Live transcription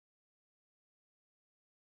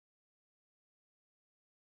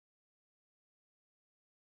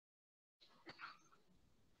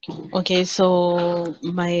Okay, so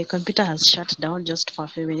my computer has shut down just for a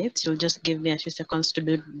few minutes. You'll just give me a few seconds to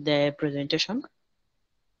do the presentation.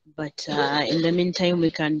 But in the meantime, we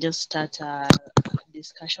can just start a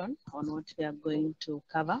discussion on what we are going to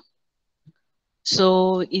cover.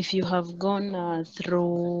 So if you have gone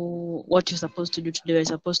through what you're supposed to do today, you're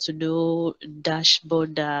supposed to do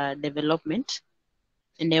dashboard development.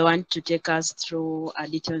 And I want to take us through a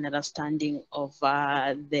detailed understanding of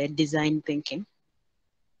the design thinking.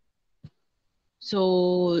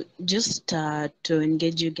 So just to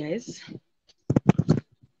engage you guys,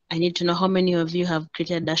 I need to know how many of you have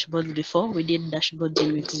created dashboards before. We did dashboards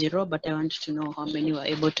in week 0, but I want to know how many were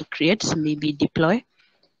able to create, maybe deploy.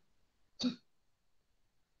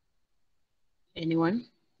 Anyone?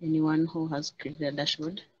 Anyone who has created a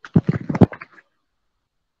dashboard?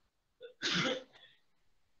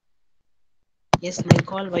 Yes,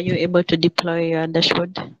 Michael, were you able to deploy your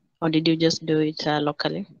dashboard or did you just do it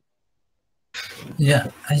locally?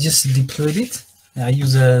 Yeah, I just deployed it. I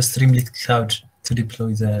use a Streamlit Cloud to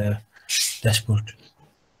deploy the dashboard.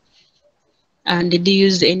 And did you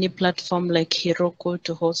use any platform like Heroku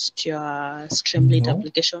to host your Streamlit No,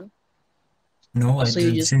 application? no, I Also, you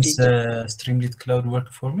didn't. just Since did. Streamlit Cloud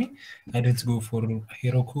worked for me, I didn't go for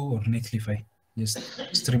Heroku or Netlify. Just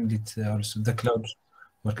Streamlit also, the cloud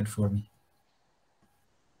worked for me.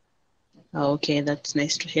 Okay, that's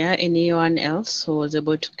nice to hear. Anyone else who was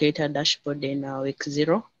able to create a dashboard in week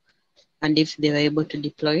 0? And if they were able to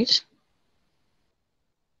deploy it?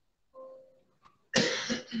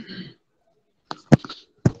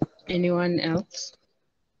 Anyone else?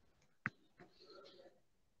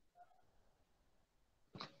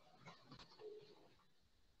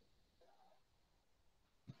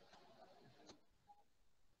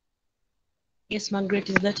 Yes, Margaret,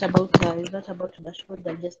 is that about the dashboard?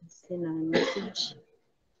 I just seen a message.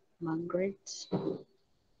 Margaret.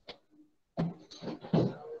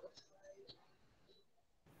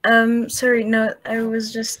 Sorry, no, I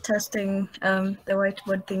was just testing the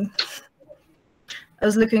whiteboard thing. I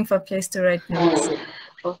was looking for a place to write notes.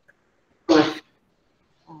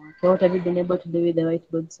 So what have you been able to do with the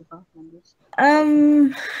whiteboard so far,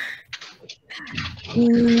 Margaret?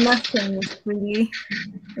 Nothing really.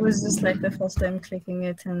 It was just like the first time clicking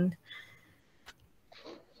it, and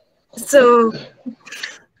so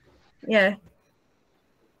yeah.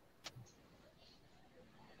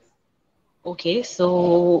 Okay,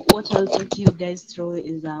 so what I'll take you guys through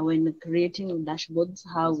is when creating dashboards,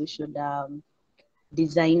 how we should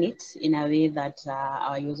design it in a way that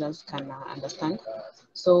our users can understand.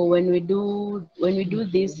 So when we do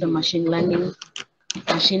this machine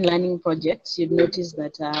learning projects, you'd notice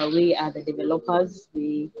that we are the developers.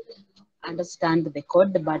 We understand the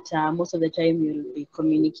code, but most of the time you'll be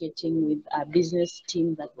communicating with a business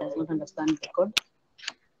team that does not understand the code,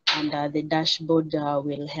 and the dashboard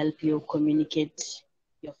will help you communicate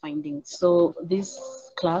your findings. So this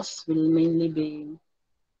class will mainly be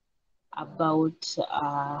about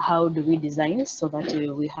how do we design so that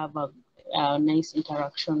we have a nice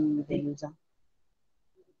interaction with the user.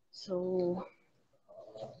 So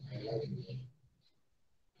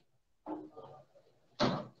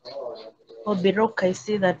Birok, I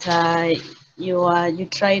see that you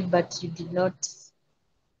tried but you did not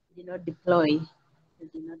deploy. You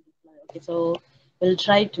did not deploy. Okay, so we'll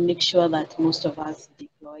try to make sure that most of us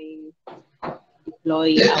deploy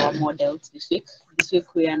our models this week. This week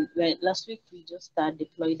last week we just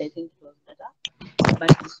deployed. I think it was better, but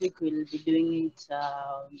this week we'll be doing it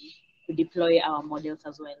to deploy our models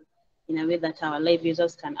as well in a way that our live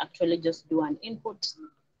users can actually just do an input,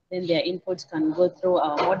 then their inputs can go through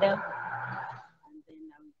our model, and then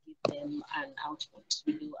I will give them an output.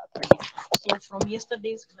 We do a prediction. So from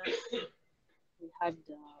yesterday's class,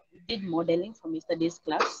 we did modeling from yesterday's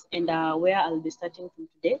class, and where I'll be starting from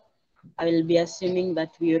today, I will be assuming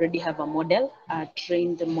that we already have a model, a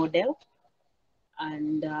trained model,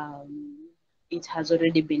 and it has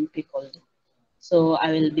already been pickled. So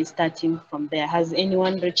I will be starting from there. Has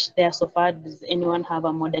anyone reached there so far? Does anyone have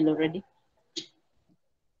a model already?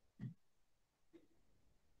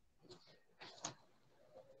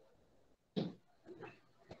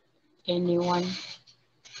 Anyone?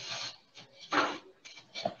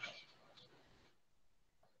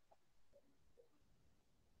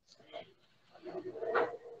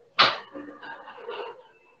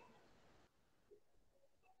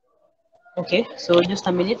 Okay, so just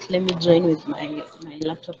a minute. Let me join with my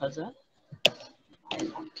laptop as well. My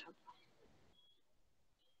laptop.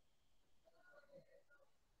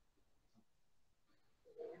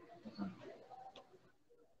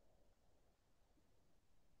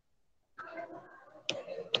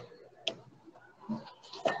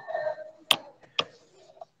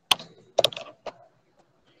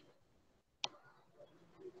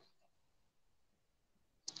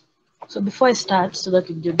 So before I start, so that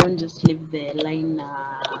you don't just leave the line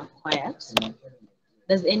quiet,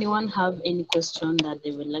 does anyone have any question that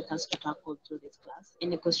they would like us to tackle through this class?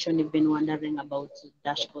 Any question you've been wondering about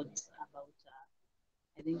dashboards, about,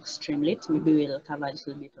 I think, Streamlit? Maybe we'll cover a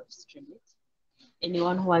little bit of Streamlit.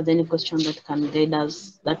 Anyone who has any question that can guide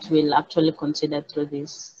us, that we'll actually consider through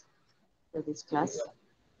this class?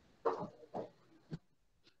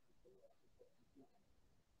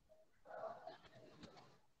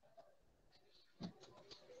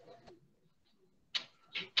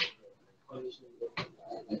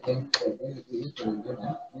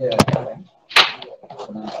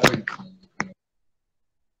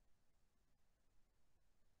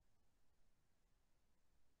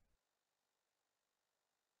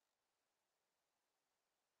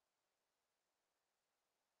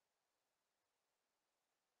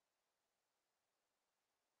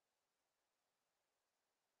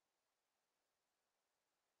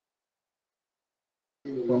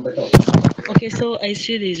 Okay, so I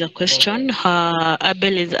see there's a question.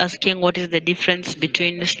 Abel is asking what is the difference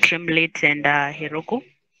between Streamlit and Heroku?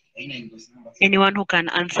 Anyone who can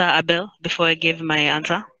answer Abel before I give my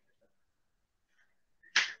answer?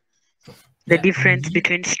 The difference maybe.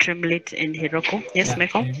 between Streamlit and Heroku? Yes, Yeah,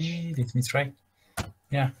 Michael? maybe let me try.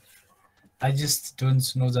 Yeah, I just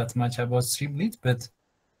don't know that much about Streamlit, but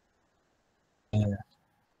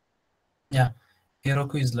yeah,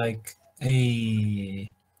 Heroku is like a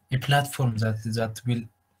platform that will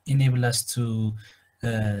enable us to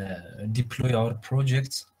deploy our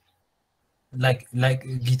projects. Like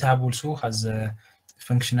GitHub also has a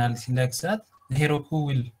functionality like that. Heroku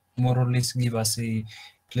will more or less give us a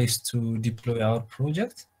place to deploy our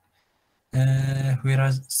project.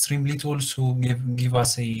 Whereas Streamlit also give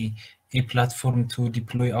us a platform to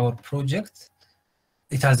deploy our project.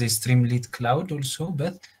 It has a Streamlit cloud also,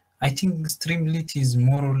 but I think Streamlit is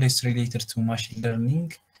more or less related to machine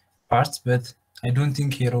learning parts, but I don't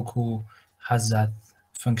think Heroku has that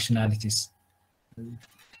functionalities.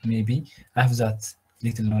 Maybe I have that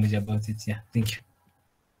little knowledge about it. Yeah, thank you.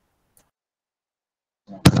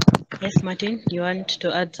 Yes, Martin, you want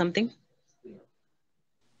to add something?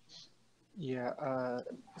 Yeah,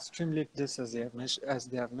 Streamlit, just as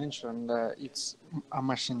they have mentioned, it's a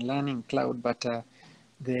machine learning cloud, but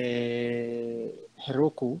the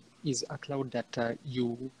Heroku is a cloud that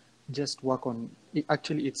you just work on.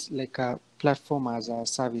 Actually, it's like a platform as a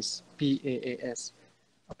service, PaaS,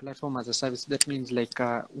 a platform as a service. That means like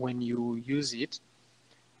when you use it,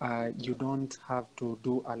 you don't have to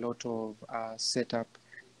do a lot of setup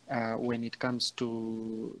when it comes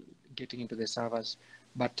to getting into the servers.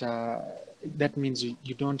 But that means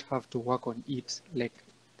you don't have to work on it like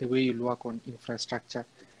the way you'll work on infrastructure.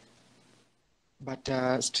 But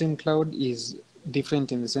StreamCloud is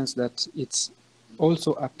different in the sense that it's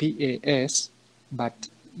also a PaaS, but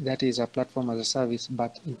that is a platform as a service,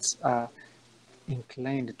 but it's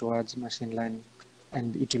inclined towards machine learning,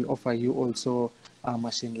 and it will offer you also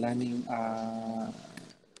machine learning,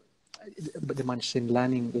 the machine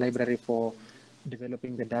learning library for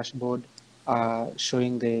developing the dashboard,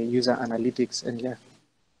 showing the user analytics, and yeah.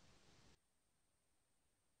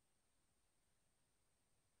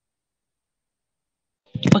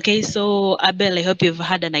 Okay, so Abel, I hope you've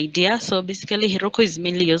had an idea. So basically, Heroku is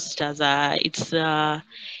mainly used as it's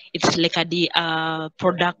like a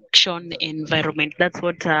production environment. That's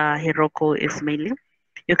what Heroku is mainly.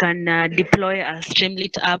 You can deploy a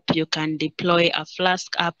Streamlit app. You can deploy a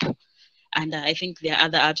Flask app, and I think there are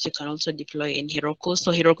other apps you can also deploy in Heroku.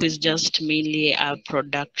 So Heroku is just mainly a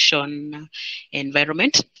production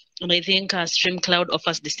environment. And I think StreamCloud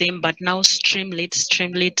offers the same, but now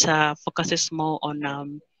Streamlit focuses more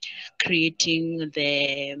on creating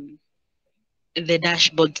the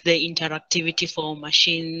dashboard, the interactivity for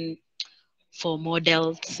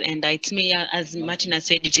models, and it's me, as Martin has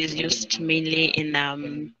said, it is used mainly in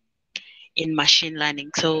machine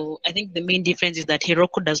learning. So I think the main difference is that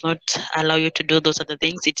Heroku does not allow you to do those other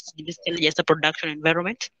things. It's basically just a production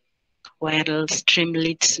environment, while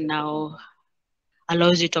Streamlit now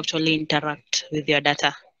allows you to actually interact with your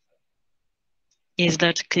data. Is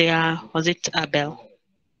that clear? Was it Abel?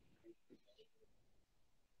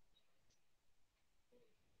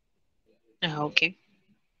 Okay.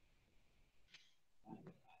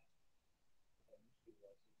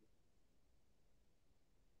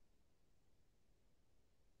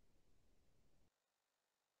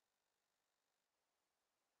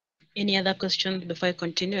 Any other questions before I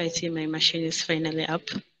continue? I see my machine is finally up.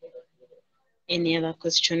 Any other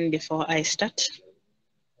question before I start?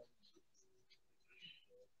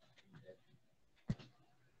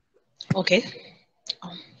 Okay.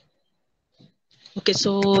 Okay,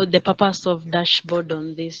 so the purpose of dashboard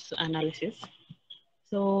on this analysis.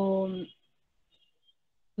 So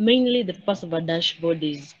mainly the purpose of a dashboard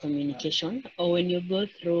is communication, or when you go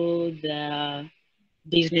through the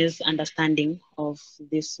business understanding of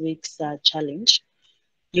this week's challenge,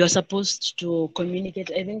 you're supposed to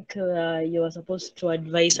communicate. I think you are supposed to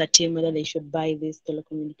advise a team whether they should buy this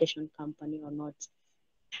telecommunication company or not.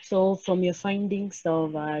 So from your findings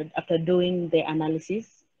of after doing the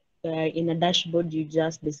analysis, in a dashboard, you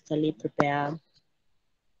just basically prepare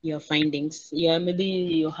your findings. Yeah, maybe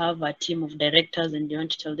you have a team of directors and you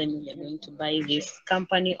want to tell them you're going to buy this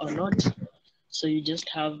company or not. So you just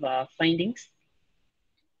have findings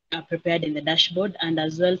prepared in the dashboard. And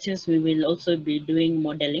as well, since we will also be doing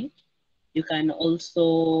modeling, you can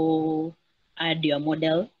also add your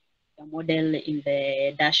model in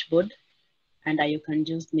the dashboard, and you can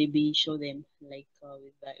just maybe show them like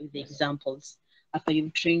with the examples. After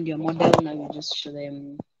you've trained your model, now you just show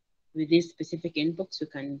them with these specific inputs, you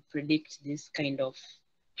can predict this kind of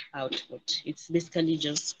output. It's basically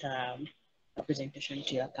just a presentation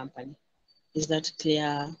to your company. Is that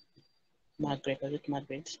clear, Margaret? Was it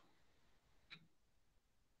Margaret?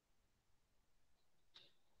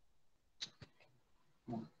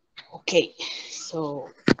 Okay, so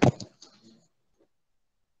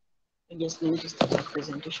I guess let me just start the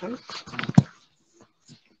presentation.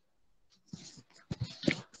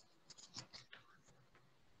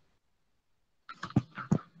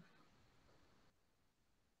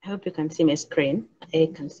 I hope you can see my screen. I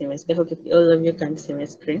can see my screen. I hope all of you can see my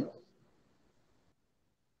screen.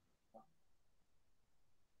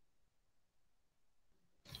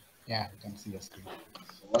 Yeah, you can see your screen.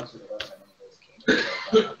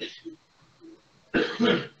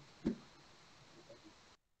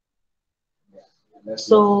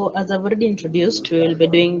 So as I've already introduced, we will be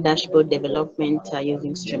doing dashboard development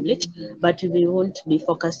using Streamlit, but we won't be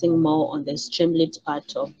focusing more on the Streamlit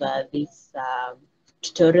part of this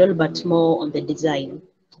tutorial, but more on the design.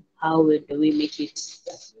 How do we make it,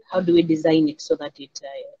 how do we design it so that it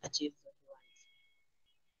achieves what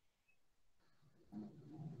we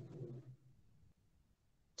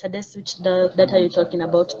want? Tades, which data are you talking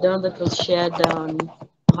about? The one that was shared on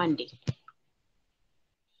Monday.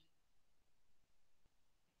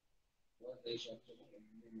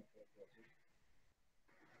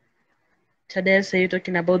 Tades, are you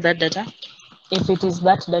talking about that data? If it is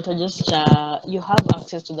that data, just you have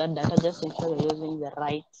access to that data, just ensure you're using the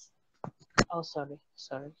right. Oh, sorry.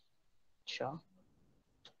 Sure.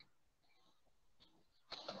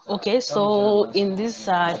 Okay, so in this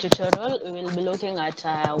tutorial, we will be looking at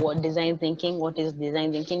what is design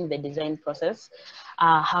thinking, the design process,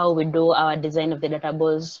 how we do our design of the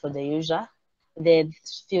database for the user, the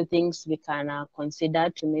few things we can consider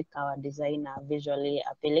to make our design visually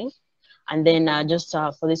appealing. And then just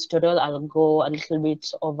for this tutorial, I'll go a little bit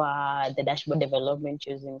over the dashboard development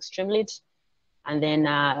using Streamlit. And then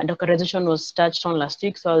Dockerization was touched on last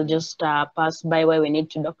week, so I'll just pass by why we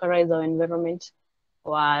need to Dockerize our environment,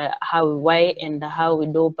 why and how we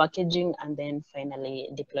do packaging, and then finally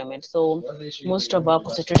deployment. So most of our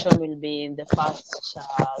concentration will be in the first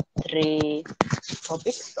 3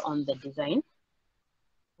 topics on the design.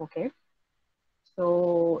 Okay,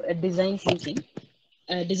 so design thinking.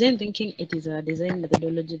 Design thinking, it is a design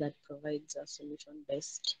methodology that provides a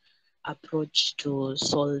solution-based approach to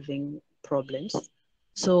solving problems.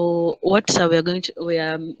 So what we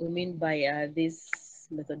mean by this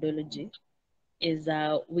methodology is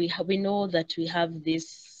we know that we have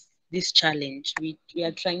this challenge. We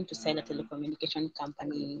are trying to sell a telecommunication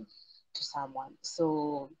company to someone.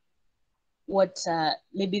 So what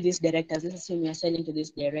maybe these directors, let's assume you're selling to these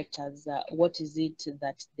directors, what is it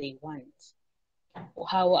that they want?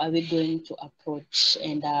 How are we going to approach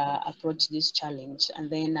this challenge? And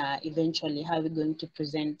then eventually, how are we going to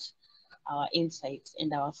present our insights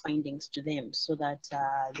and our findings to them so that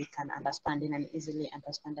they can understand in an easily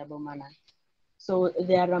understandable manner? So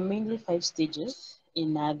there are mainly 5 stages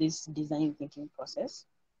in this design thinking process.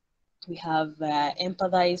 We have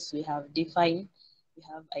empathize, we have define, we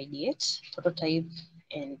have ideate, prototype,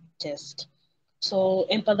 and test. So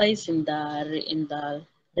empathize in the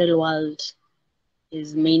real world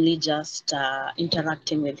is mainly just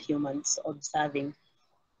interacting with humans, observing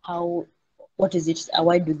what is it,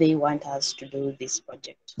 why do they want us to do this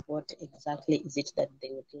project? What exactly is it that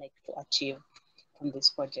they would like to achieve from this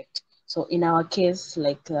project? So in our case,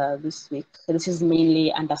 like this week, this is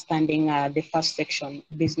mainly understanding the first section,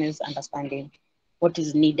 business understanding, what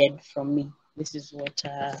is needed from me. This is what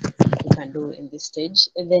we can do in this stage.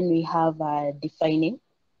 And then we have defining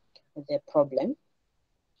the problem.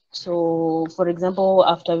 So, for example,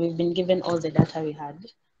 after we've been given all the data we had,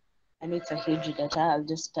 I know it's a huge data.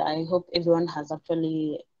 I hope everyone has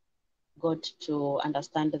actually got to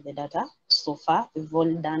understand the data so far. We've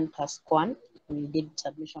all done task one. We did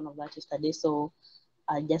submission of that yesterday. So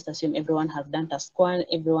I just assume everyone has done task one.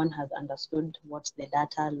 Everyone has understood what the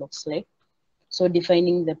data looks like. So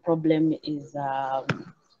defining the problem is,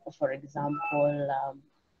 for example,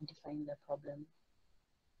 define the problem.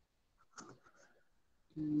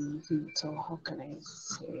 So how can I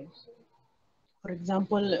say? For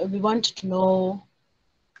example, we want to know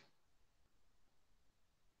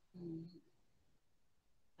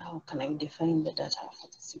how can I define the data?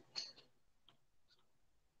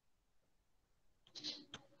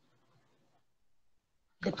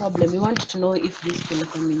 The problem, we want to know if this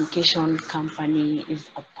telecommunication company is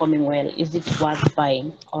performing well. Is it worth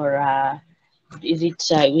buying, or is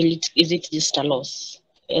it just a loss?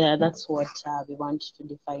 That's what we want to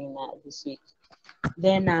define this week.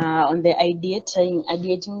 Then on the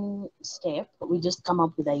ideating step, we just come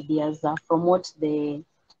up with ideas from what the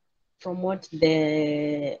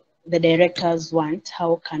directors want.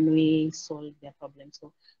 How can we solve their problem?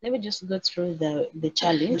 So let me just go through the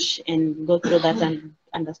challenge and go through that and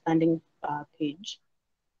understanding page.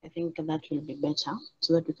 I think that will be better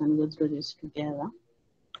so that we can go through this together.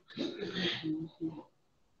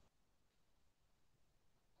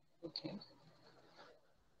 Okay.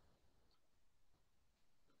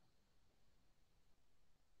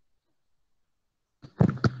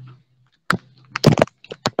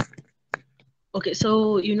 Okay,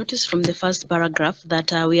 so you notice from the first paragraph that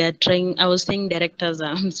we are trying, I was saying directors,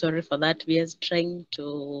 I'm sorry for that, we are trying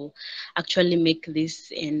to actually make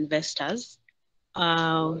these investors. We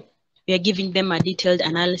are giving them a detailed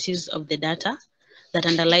analysis of the data that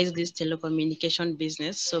underlies this telecommunication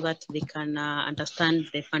business so that they can understand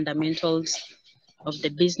the fundamentals of the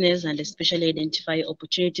business and especially identify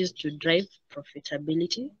opportunities to drive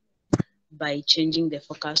profitability by changing the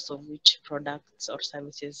focus of which products or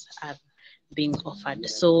services are being offered.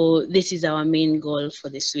 So this is our main goal for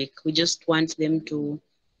this week. We just want them to,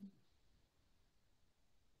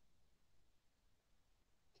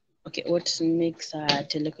 okay, what makes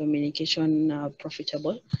telecommunication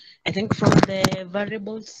profitable? I think from the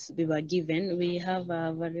variables we were given, we have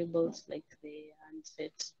variables like the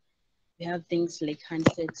handsets. We have things like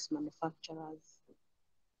handsets, manufacturers,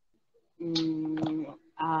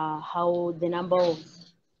 how the number of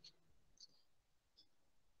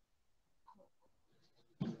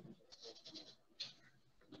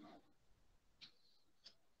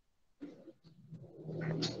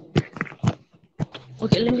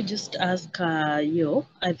Okay, let me just ask you.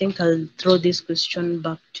 I think I'll throw this question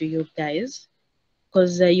back to you guys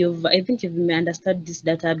because I think you've understood this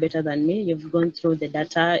data better than me. You've gone through the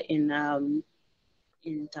data in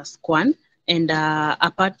task one, and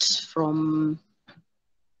apart from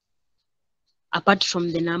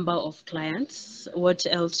the number of clients, what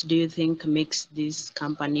else do you think makes this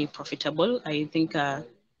company profitable? I think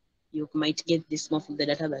you might get this more from the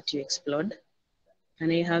data that you explored. Can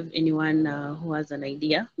I have anyone who has an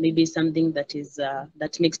idea? Maybe something that is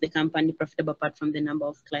that makes the company profitable apart from the number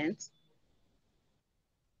of clients.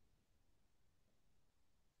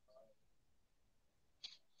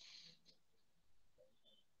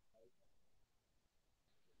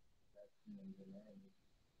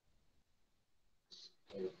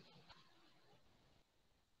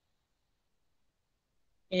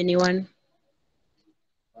 Anyone?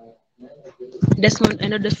 Desmond, I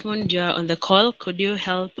know Desmond, you're on the call. Could you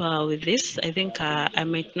help with this? I think I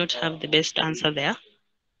might not have the best answer there.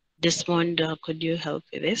 Desmond, could you help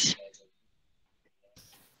with this?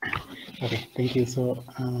 Okay, thank you. So,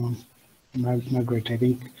 Margaret, I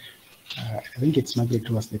think it's Margaret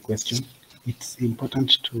who asked the question. It's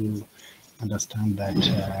important to understand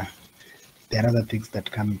that there are other things that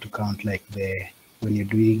come into account, like when you're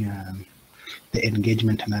doing the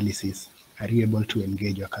engagement analysis. Are you able to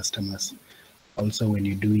engage your customers? Also, when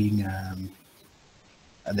you're doing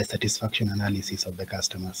the satisfaction analysis of the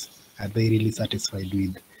customers, are they really satisfied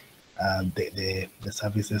with the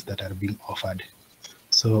services that are being offered?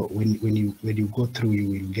 So when you go through, you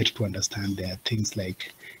will get to understand there are things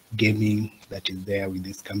like gaming that is there with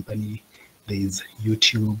this company. There is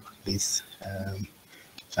YouTube. There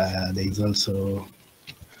is also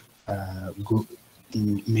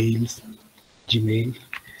mails, Gmail,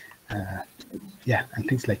 and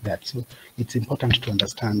things like that. So it's important to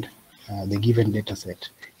understand the given data set.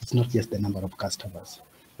 It's not just the number of customers,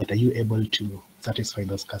 but are you able to satisfy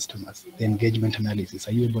those customers? The engagement analysis,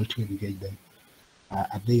 are you able to engage them?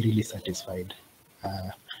 Are they really satisfied?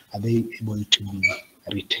 Are they able to be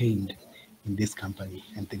retained in this company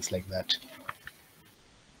and things like that.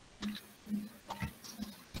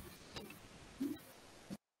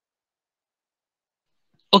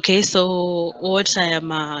 Okay, so what I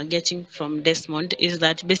am getting from Desmond is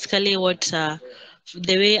that basically the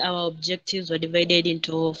way our objectives were divided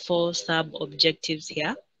into 4 sub-objectives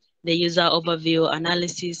here: the user overview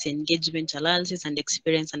analysis, engagement analysis, and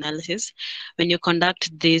experience analysis. When you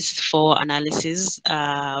conduct these 4 analyses,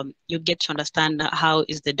 you get to understand how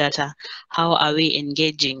is the data, how are we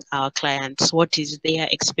engaging our clients, what is their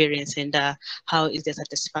experience, and how is the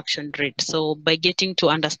satisfaction rate. So by getting to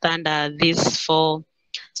understand these 4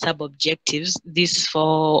 sub-objectives, these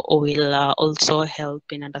 4 will also help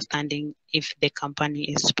in understanding if the company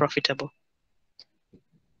is profitable.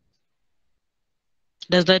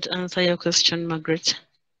 Does that answer your question, Margaret?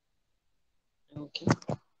 Okay.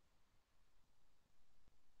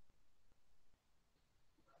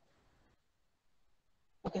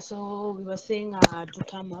 Okay, so we were saying to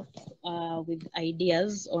come up with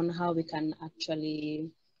ideas on how we can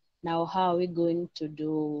actually, now how are we going to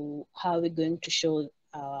show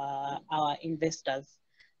our investors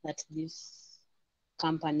that this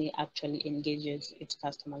company actually engages its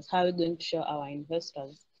customers? How are we going to show our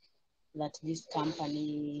investors that this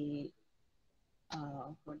company,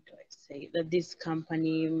 what do I say, that this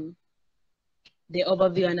company, the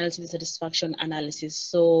overview analysis, satisfaction analysis.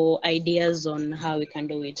 So ideas on how we can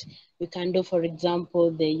do it. We can do, for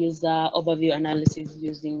example, the user overview analysis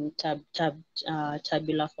using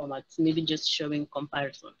tabular formats, maybe just showing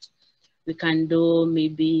comparisons. We can do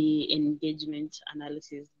maybe engagement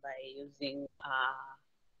analysis by using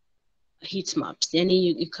heat maps. Then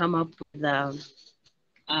you come up with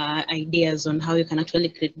ideas on how you can actually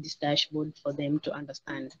create this dashboard for them to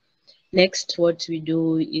understand. Next, what we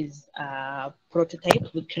do is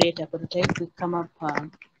prototype. We create a prototype. We come up.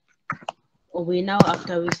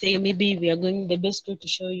 After we say maybe we are going, the best way to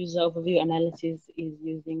show user overview analysis is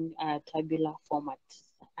using tabular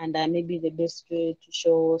formats, and maybe the best way to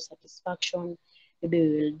show satisfaction, maybe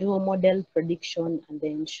we will do a model prediction and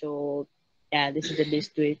then show. Yeah, this is the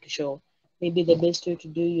best way to show. Maybe the best way to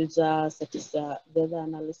do user the other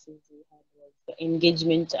analysis we had was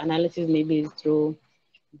engagement analysis. Maybe through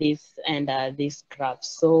this and this graph.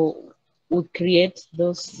 So we create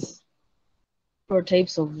those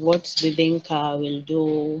prototypes of what we think will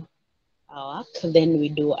do our work. Then we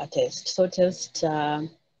do a test. So test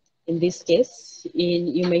in this case,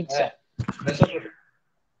 you might.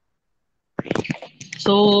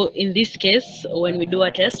 So in this case, when we do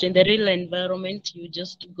a test in the real environment, you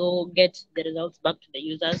just go get the results back to the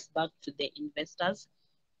users, back to the investors,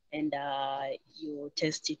 and you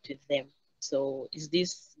test it with them. So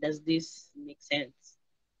does this make sense?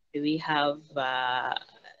 Do we have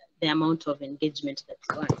the amount of engagement that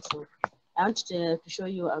we want? So I want to show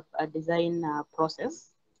you a design process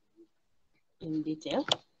in detail.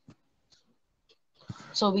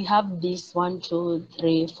 So we have this 1, 2,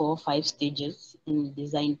 3, 4, 5 stages in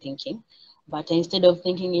design thinking, but instead of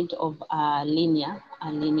thinking it of a linear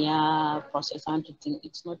process, I want to think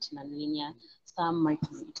it's not non-linear. Some might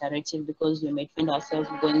be iterative because we might find ourselves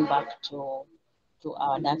going back to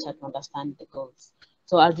our data to understand the goals.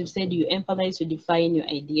 So as you said, you empathize, you define, you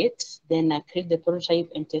ideate, then create the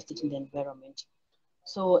prototype and test it in the environment.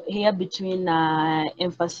 So here between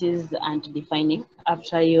emphasis and defining,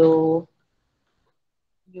 after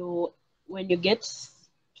when you get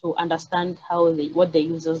to understand what the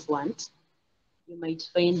users want, you might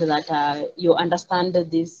find that you understand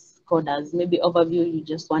these coders. Maybe overview, you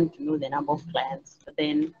just want to know the number of clients, but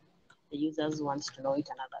then the users wants to know it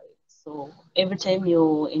another way. So every time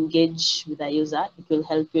you engage with a user, it will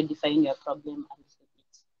help you define your problem a little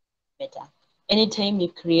bit better. Anytime you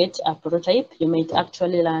create a prototype, you might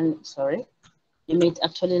actually learn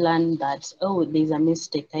that, oh, there's a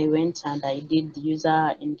mistake. I went and I did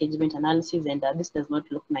user engagement analysis and this does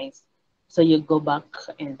not look nice. So you go back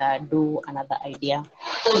and do another idea.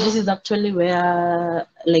 So this is actually where,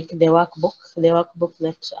 like the workbook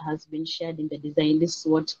that has been shared in the design, this is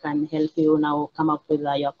what can help you now come up with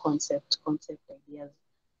your concept ideas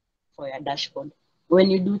for your dashboard. When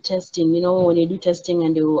you do testing,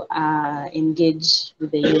 and you engage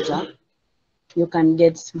with the user, you can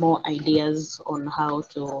get more ideas on how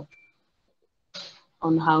to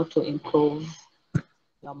improve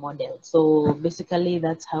your model. So basically,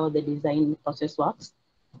 that's how the design process works.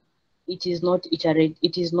 It is not iterate.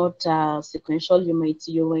 It is not sequential. You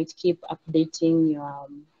might keep updating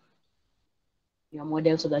your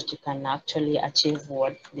model so that you can actually achieve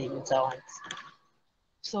what the user wants.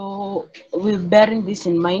 So with bearing this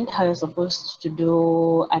in mind, how you're supposed to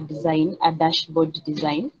do a dashboard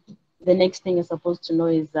design, the next thing you're supposed to know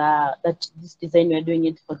is that this design, we are doing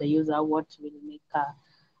it for the user. What will make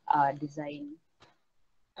a design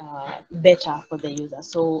better for the user?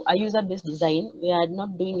 So a user-based design, we are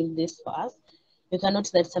not doing this for us. You can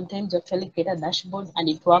notice that sometimes you actually create a dashboard and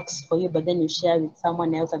it works for you, but then you share with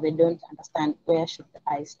someone else and they don't understand where should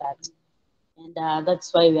I start. And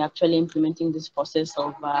that's why we're actually implementing this process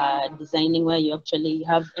of designing, where you actually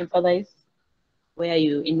have empathize, where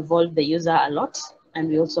you involve the user a lot. And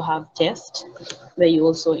we also have test, where you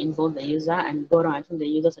also involve the user and go around until the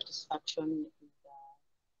user satisfaction is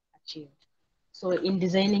achieved. So in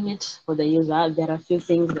designing it for the user, there are a few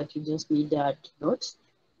things that you just need to note.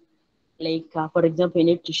 Like, for example, you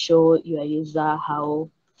need to show your user how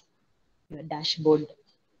your dashboard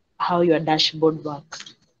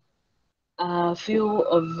works. A few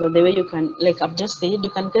of the way you can, like I've just said, you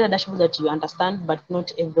can create a dashboard that you understand, but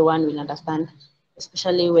not everyone will understand,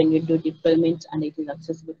 especially when you do deployment and it is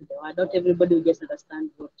accessible to the world. Not everybody will just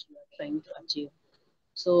understand what you are trying to achieve.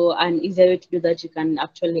 So an easier way to do that, you can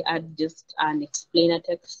actually add just an explainer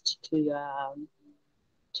text to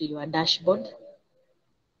your dashboard,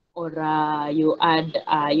 or you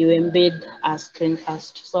embed a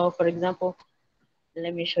screencast. So for example,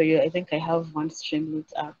 let me show you. I think I have one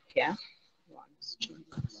Streamlit up here. One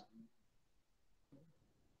Streamlit.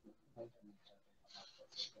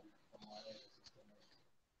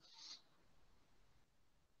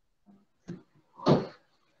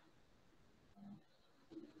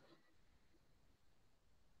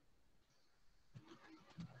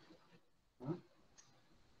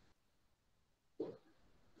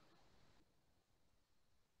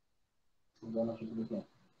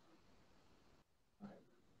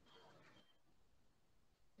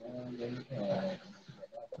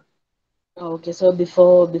 Okay, so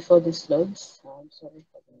before this loads, I'm sorry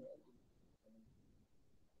for the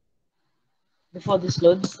before this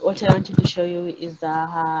loads, what I wanted to show you is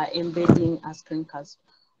embedding a screencast.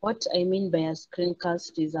 What I mean by a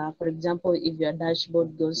screencast is, for example, if your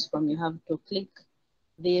dashboard goes from you have to click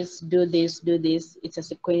this, do this, do this, it's a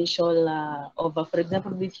sequential over. For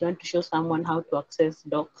example, if you want to show someone how to access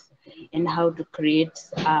docs and how to create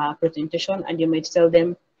a presentation, and you might tell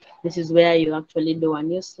them, this is where you actually do a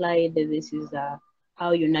new slide, this is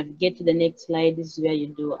how you navigate to the next slide, this is where you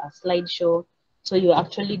do a slideshow. So you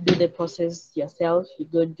actually do the process yourself. You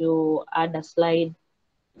go do add a slide,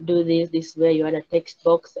 do this is where you add a text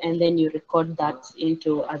box, and then you record that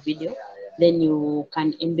into a video. Then you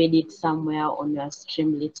can embed it somewhere on your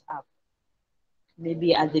Streamlit app.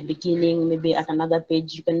 Maybe at the beginning, maybe at another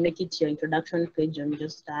page, you can make it your introduction page on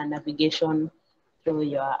just navigation through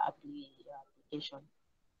your application.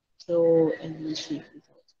 So, let me see if this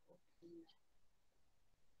works.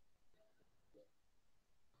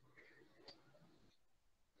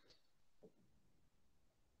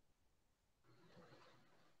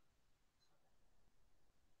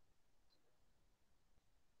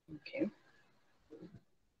 Okay.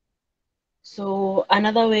 So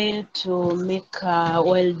another way to make,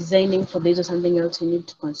 while designing for this or something else, you need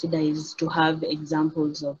to consider is to have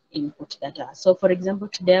examples of input data. So for example,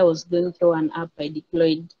 today I was going through an app I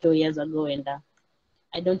deployed 2 years ago, and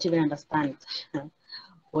I don't even understand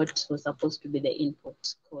what was supposed to be the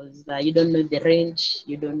input, because you don't know the range,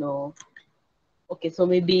 you don't know. Okay, so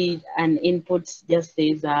maybe an input just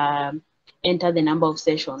says enter the number of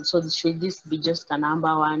sessions. So should this be just a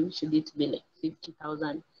number one? Should it be like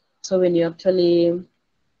 50,000? So when you actually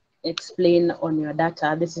explain on your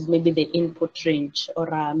data, this is maybe the input range,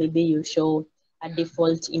 or maybe you show a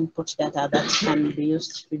default input data that can be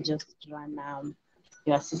used to just run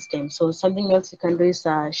your system. So something else you can do is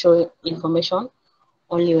show information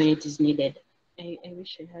only when it is needed. I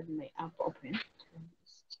wish I had my app open.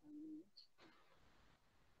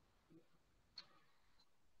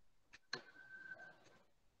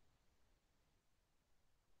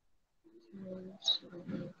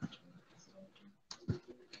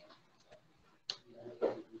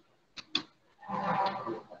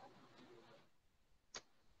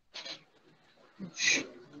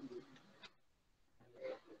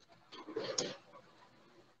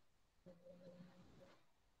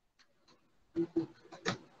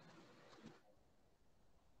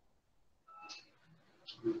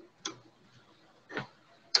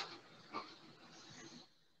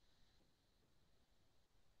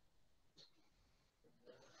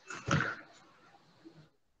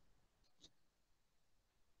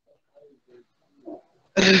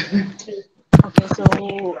 Okay,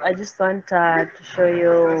 so I just want to show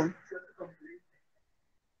you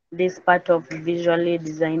this part of visually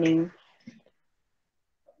designing,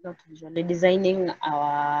 not visually designing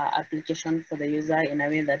our application for the user in a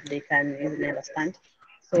way that they can easily understand.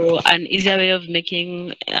 So an easier way of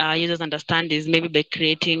making users understand is maybe by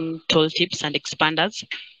creating tooltips and expanders.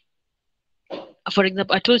 For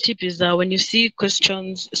example, a tooltip is when you see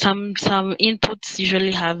questions, some inputs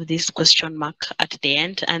usually have this question mark at the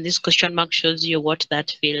end, and this question mark shows you what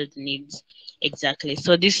that field needs exactly.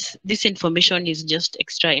 So this information is just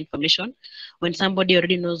extra information. When somebody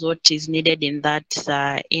already knows what is needed in that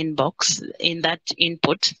inbox, in that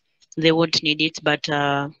input, they won't need it. But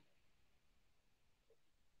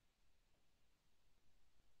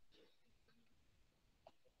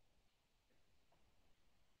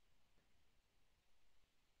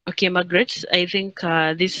okay, Margaret, I think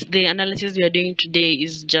the analysis we are doing today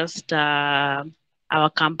is just our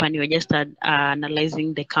company. We're just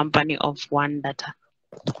analyzing the company of one data.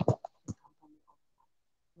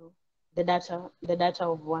 The data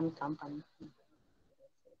of one company.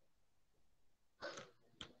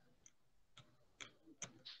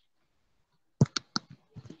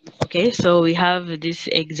 Okay, so we have this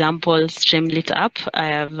example Streamlit app. I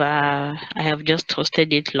have just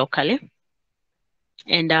hosted it locally,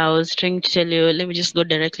 and I was trying to tell you. Let me just go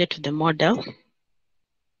directly to the model.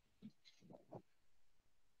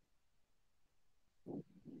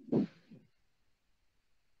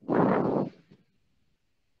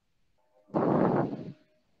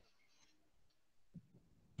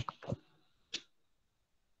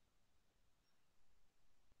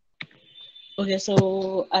 Okay,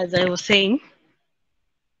 so as I was saying,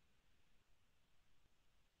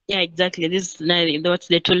 yeah, exactly. That's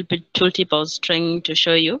the tooltip I was trying to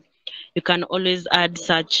show you. You can always add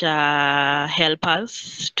such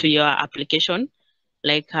helpers to your application,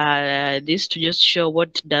 like this, to just show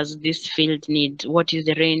what does this field need, what is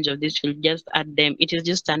the range of this field. Just add them. It is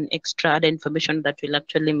just an extra added information that will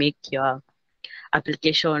actually make your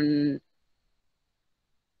application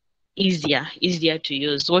easier to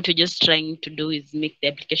use. What we're just trying to do is make the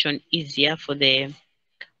application easier for the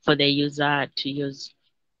user to use.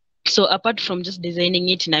 So apart from just designing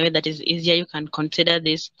it in a way that is easier, you can consider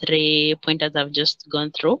these 3 pointers I've just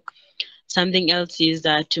gone through. Something else is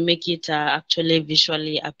to make it actually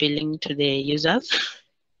visually appealing to the users.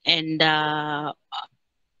 And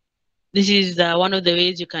this is one of the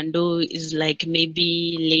ways you can do is like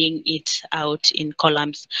maybe laying it out in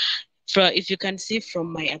columns. If you can see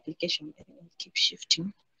from my application, I think I'll keep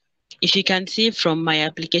shifting. If you can see from my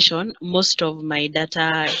application, most of my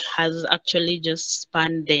data has actually just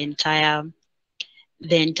spanned the entire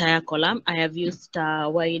column. I have used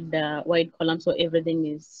wide column, so everything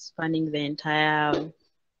is spanning the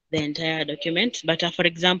entire document. But for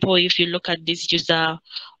example, if you look at this user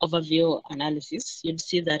overview analysis, you'd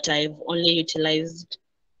see that I've only utilized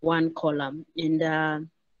one column, and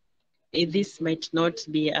this might not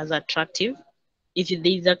be as attractive. If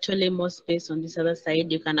there is actually more space on this other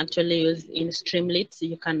side, you can actually use in Streamlit.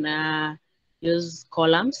 You can use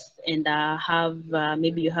columns and have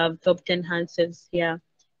maybe you have top 10 handsets here,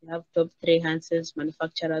 you have top 3 handsets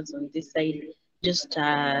manufacturers on this side. Just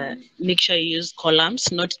make sure you use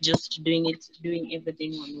columns, not just doing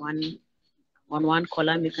everything on one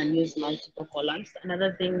column. You can use multiple columns.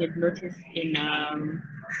 Another thing you'd notice in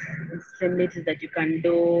Streamlit is that you can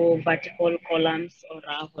do vertical columns or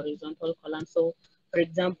horizontal columns. So, for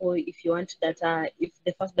example, if you want data, if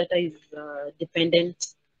the first data is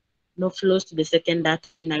dependent, no flows to the second data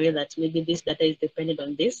in a way that maybe this data is dependent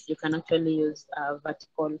on this, you can actually use a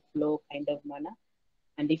vertical flow kind of manner.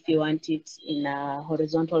 And if you want it in a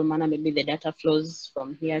horizontal manner, maybe the data flows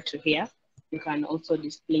from here to here, you can also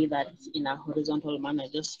display that in a horizontal manner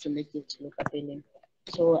just to make it look appealing.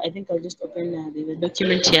 So I think I'll just open the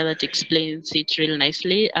document here that explains it real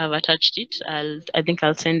nicely. I've attached it. I think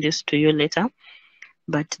I'll send this to you later.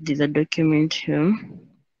 But there's a document here.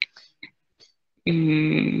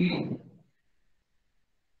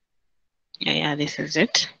 Yeah, this is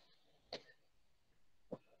it.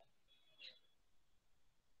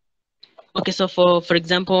 Okay, so for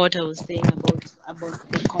example, what I was saying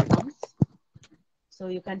about the columns. So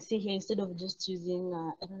you can see here, instead of just using,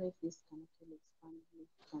 I don't know if this can actually expand. You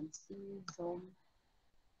can see some.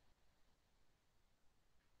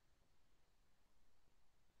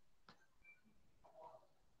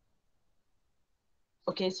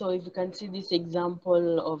 Okay, so if you can see this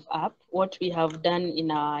example of app, what we have done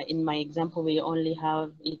in my example, we only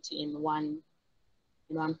have it in one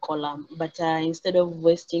column. But instead of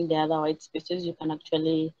wasting the other white spaces, you can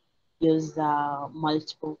actually use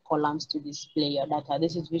multiple columns to display your data.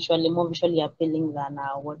 This is more visually appealing than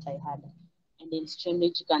what I had. And in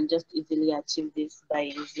Streamlit, you can just easily achieve this by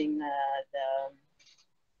using I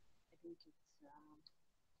think it's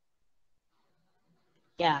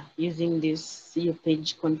yeah, using this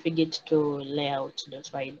page configured to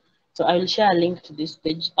layout.wide. So I will share a link to this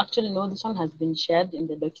page. Actually, no, this one has been shared in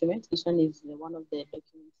the document. This one is one of the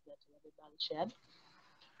documents that Webal shared,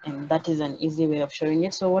 and that is an easy way of showing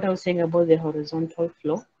it. So what I was saying about the horizontal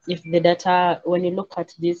flow, if the data, when you look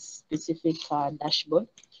at this specific dashboard,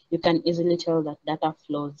 you can easily tell that data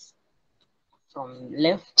flows from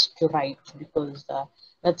left to right because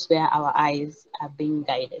that's where our eyes are being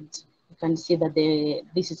guided. You can see that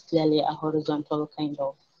this is clearly a horizontal kind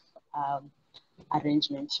of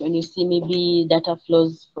arrangement. When you see maybe data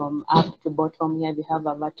flows from up to bottom, here we have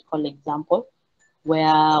a vertical example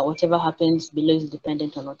where whatever happens below is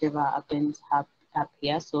dependent on whatever happens up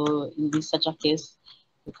here. So in this such a case,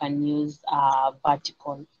 you can use a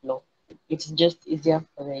vertical flow. It's just easier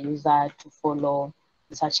for the user to follow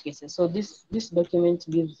in such cases. So this document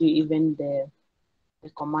gives you even the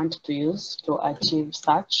command to use to achieve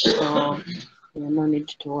such. So you no need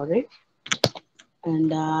to worry.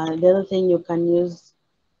 And the other thing you can use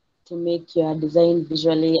to make your design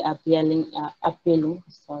visually appealing,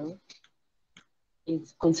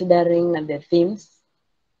 is considering the themes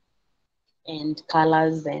and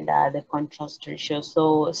colors and the contrast ratio.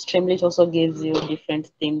 So Streamlit also gives you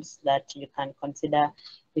different themes that you can consider.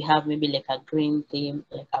 We have maybe like a green theme,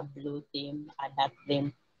 like a blue theme, a dark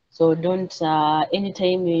theme. So don't,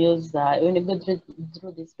 anytime you use, when you go through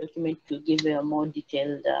this document, to give you a more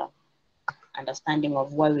detailed understanding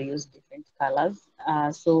of why we use different colors.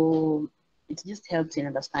 So it just helps in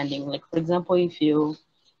understanding. Like for example, if you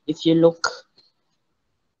look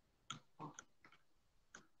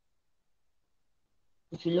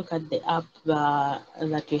at the app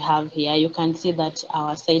that we have here, you can see that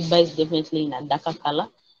our sidebar is definitely in a darker color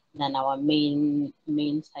than our main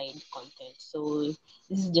side content. So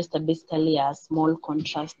this is just basically a small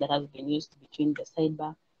contrast that has been used between the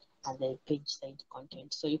sidebar and the page side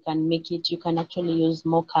content. So you can make it, you can actually use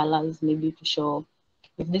more colors maybe to show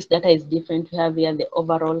if this data is different. We have here the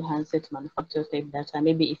overall handset manufacturer type data.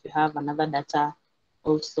 Maybe if you have another data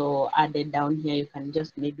also added down here, you can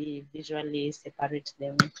just maybe visually separate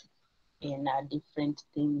them in different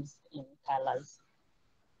themes in colors.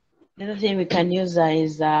 The other thing we can use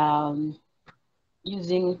is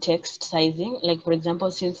using text sizing. Like for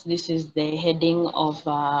example, since this is the heading of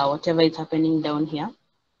whatever is happening down here,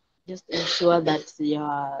 just ensure that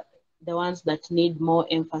the ones that need more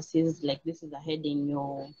emphasis, like this is a heading,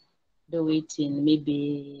 you do it in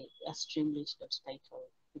maybe a Streamlit.title.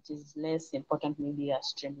 It is less important, maybe a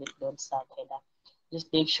Streamlit.subheader.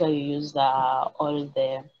 Just make sure you use all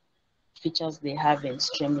the features they have in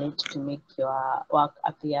Streamlit to make your work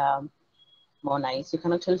appear more nice. You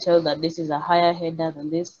can actually tell that this is a higher header than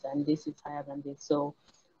this, and this is higher than this. So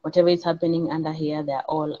whatever is happening under here, they're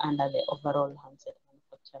all under the overall handset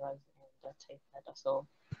manufacturers and that type data. So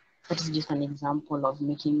that is just an example of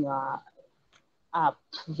making your app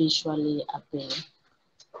visually appealing.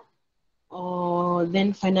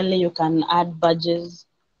 Then finally, you can add badges,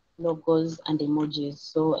 logos, and emojis.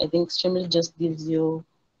 So I think Streamlit just gives you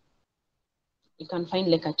can find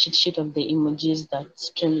like a cheat sheet of the emojis that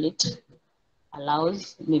Streamlit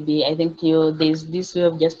allows. Maybe I think there's this way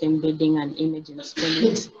of just embedding an image in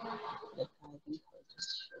Streamlit. Like, I think I'll just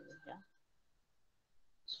show you here.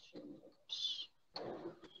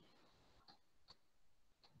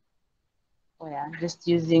 Oh yeah, just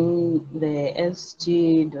using the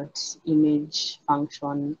st.image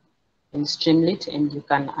function in Streamlit, and you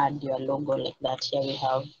can add your logo like that. Here we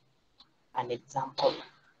have an example.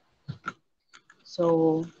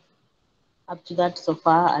 So up to that so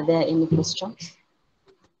far, are there any questions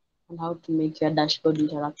on how to make your dashboard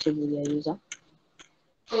interactive with your user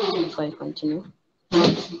before I continue?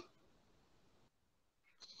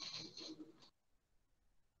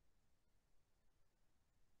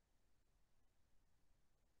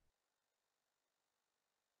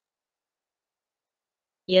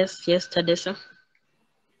 Yes, Tadessa.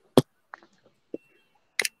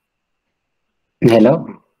 Hello,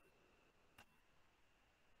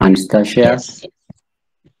 Anastasia.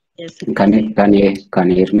 Yes. Can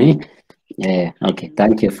you hear me? Yeah. Okay.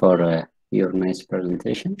 Thank you for your nice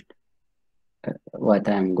presentation. What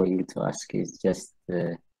I'm going to ask is just,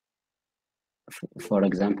 for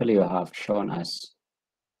example, you have shown us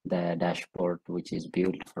the dashboard which is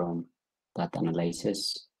built from data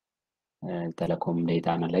analysis, telecom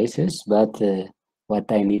data analysis. But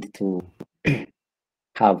what I need to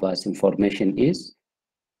have as information is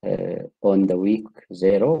on the week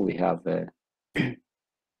 0, we have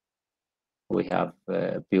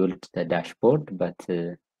built the dashboard, but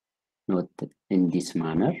not in this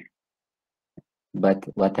manner. But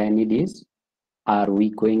what I need is are we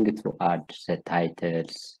going to add the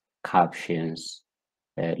titles, captions,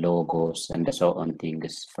 logos, and so on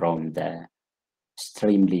things from the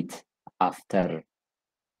Streamlit after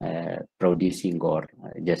producing or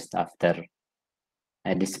just after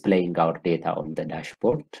displaying our data on the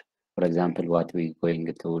dashboard? For example, what we're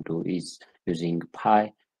going to do is using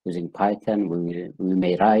Python, we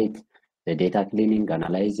may write the data cleaning,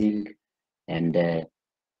 analyzing, and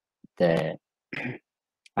the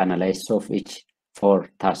analysis of each 4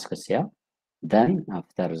 tasks. Yeah. Then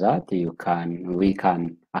after that, we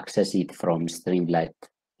can access it from Streamlit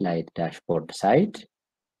dashboard side.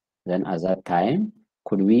 Then at that time,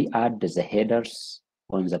 could we add the headers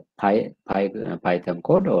on the Python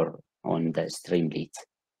code or on the Streamlit?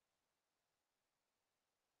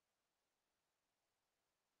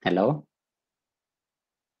 Hello?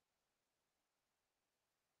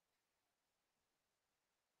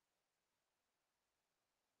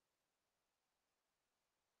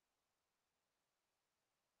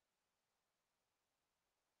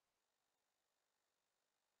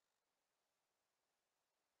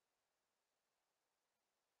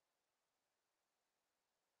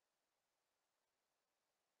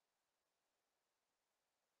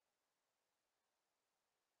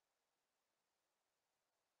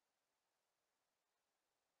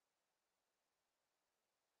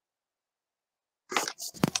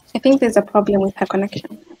 I think there's a problem with her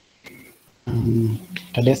connection.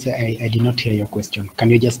 Tadesse, I did not hear your question. Can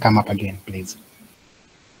you just come up again, please?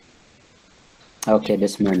 Okay,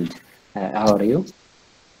 Desmond, how are you?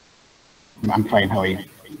 I'm fine. How are you?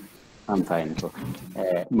 I'm fine too.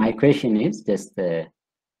 My question is just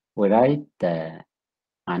we write the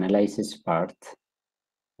analysis part.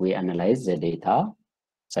 We analyze the data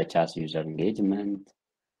such as user engagement,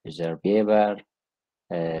 user behavior,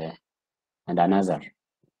 and another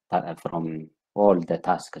from all the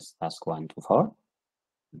tasks, task 1 to 4.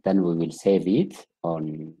 Then we will save it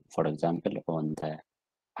on, for example, on the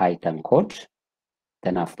Python code.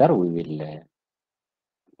 Then after we will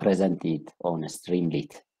present it on a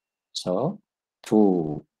Streamlit. So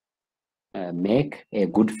to make a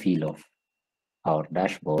good feel of our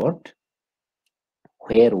dashboard,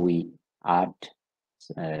 where we add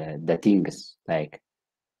the things like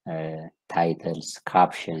titles,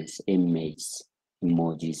 captions, images,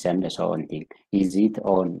 emojis, and so on. Is it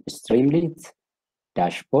on Streamlit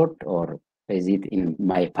dashboard or is it in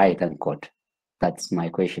my Python code? That's my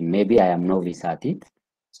question. Maybe I am novice at it.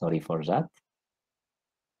 Sorry for that.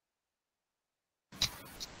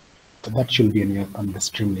 So that should be on the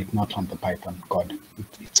Streamlit, not on the Python code.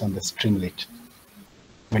 It's on the Streamlit.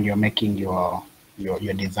 When you're making your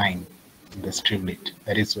design in the Streamlit,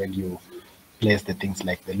 that is when you place the things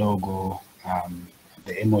like the logo,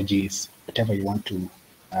 the emojis, whatever you want to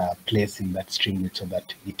place in that Streamlit, so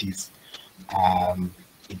that it is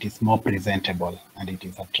more presentable and it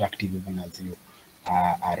is attractive even as you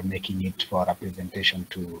are making it for a presentation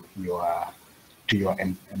to your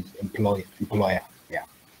employer. Yeah.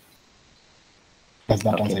 Does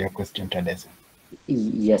that answer your question, Tadesse?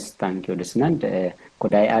 Yes, thank you, Desmond.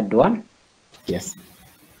 Could I add one? Yes.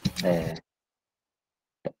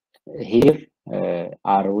 Here,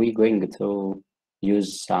 are we going to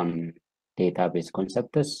use some database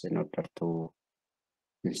concepts in order to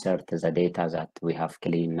insert the data that we have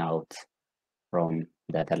cleaned out from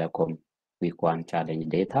the Telecom Week 1 challenge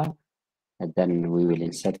data? And then we will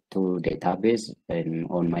insert to database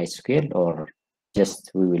on MySQL, or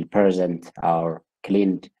just we will present our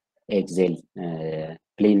cleaned Excel,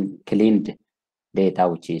 cleaned data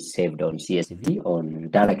which is saved on CSV on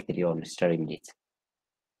directly on Streamlit,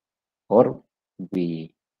 or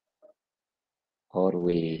we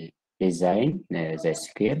design the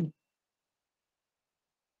SQL.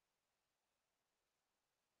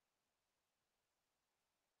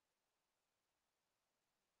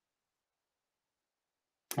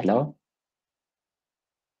 Hello.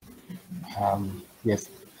 Yes.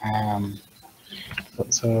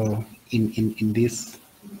 So in this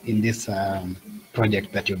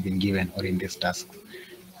project that you've been given, or in this task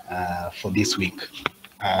for this week,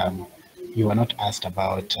 you were not asked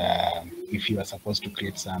about if you are supposed to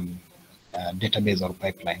create some database or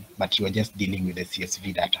pipeline, but you are just dealing with the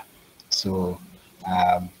CSV data. So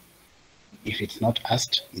if it's not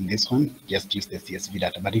asked in this one, just use the CSV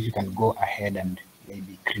data. But if you can go ahead and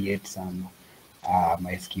maybe create some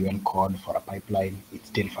MySQL code for a pipeline, it's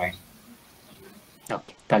still fine.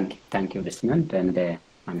 Okay, thank you, Desmond and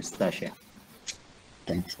Anastasia.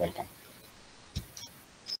 Thanks, welcome.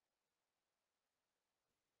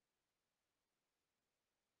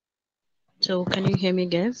 So can you hear me,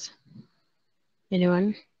 guys?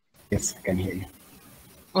 Anyone? Yes, I can hear you.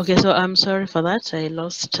 Okay, so I'm sorry for that. I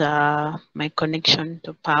lost my connection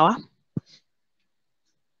to power.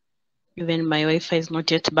 Even my Wi-Fi is not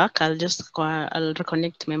yet back. I'll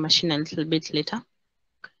reconnect my machine a little bit later.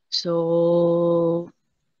 So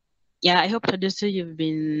yeah, I hope Taduso you've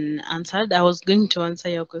been answered. I was going to answer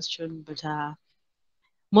your question, but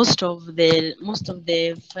most of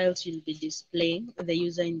the files you'll be displaying the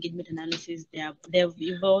user engagement analysis,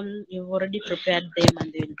 you've already prepared them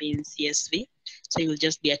and they will be in CSV. So you'll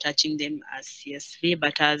just be attaching them as CSV.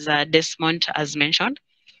 But as Desmond has mentioned,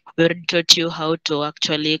 we already taught you how to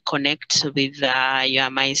actually connect with your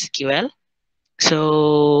MySQL.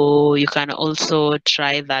 So you can also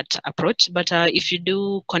try that approach. But if you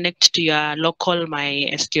do connect to your local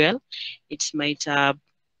MySQL, it might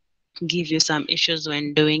give you some issues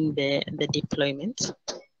when doing the deployment.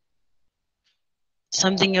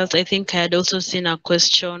 Something else, I think I had also seen a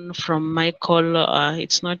question from Michael.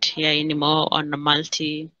 It's not here anymore on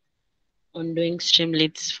doing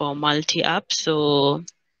Streamlits for multi-app. So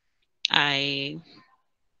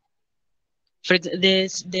for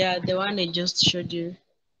this, the one I just showed you.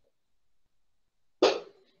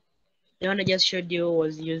 The one I just showed you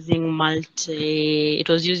was using it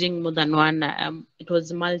was using more than one, it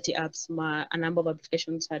was multi-apps. A number of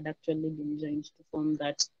applications had actually been joined to form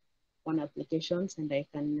that one applications, and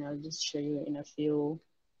I'll just show you in a few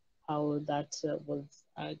how that was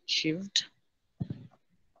achieved.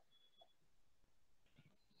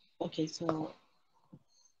 Okay, so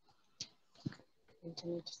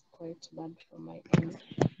internet is quite bad from my end.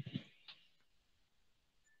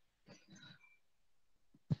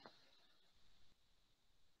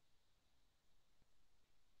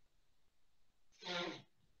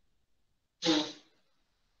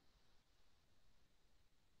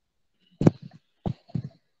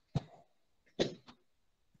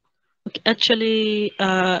 Okay, actually,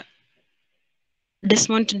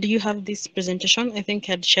 Desmond, do you have this presentation? I think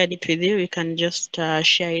I'd shared it with you. You can just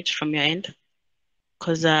share it from your end,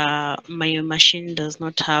 because my machine does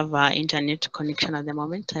not have internet connection at the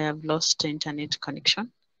moment. I have lost internet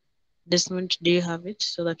connection. Desmond, do you have it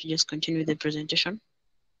so that you just continue the presentation?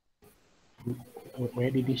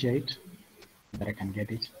 Where did you share it? That I can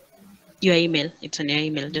get it. Your email. It's on your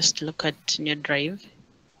email. Just look at your drive.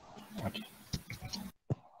 Okay.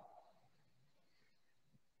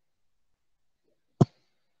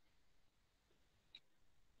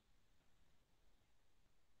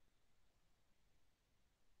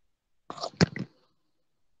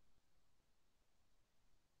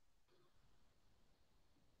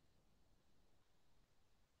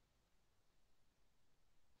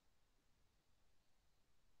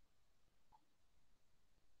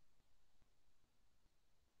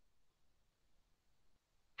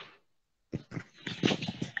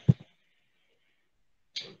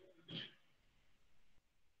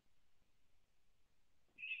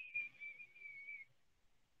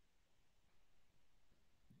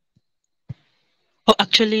 Oh,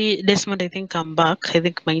 actually, Desmond, I think I'm back. I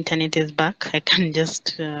think my internet is back. I can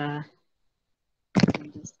just continue.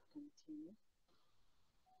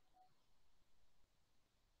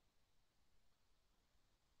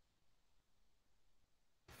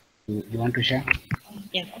 You want to share?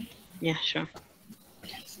 Yeah, sure.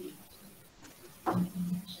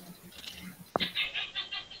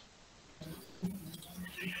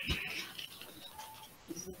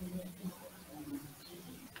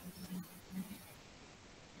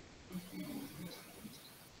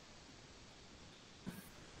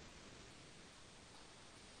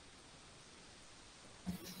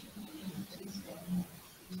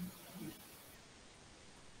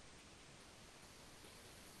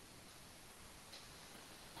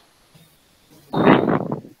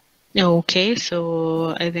 Okay,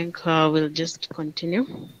 so I think we'll just continue.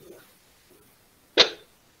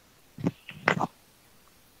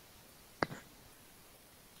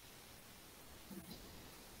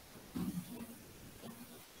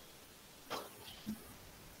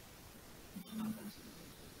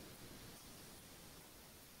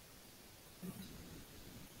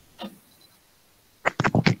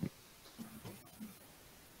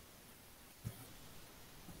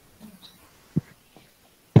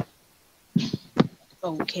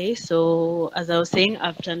 Okay, so as I was saying,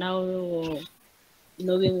 after now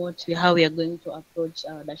knowing how we are going to approach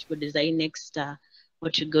our dashboard design next,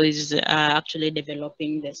 what you go is actually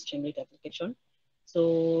developing the Streamlit application.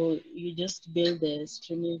 So you just build the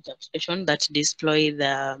Streamlit application that display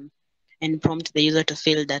and prompt the user to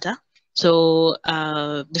fill data. So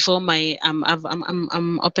before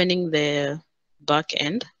I'm opening the back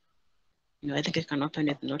end. I think I can open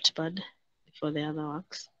with Notepad before the other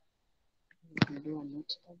works. I can do a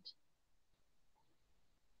Notepad.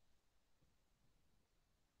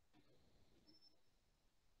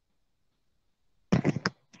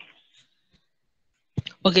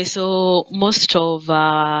 Okay, so most of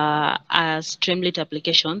our Streamlit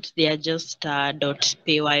applications, they are just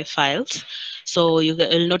 .py files. So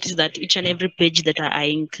you'll notice that each and every page that I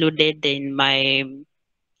included in my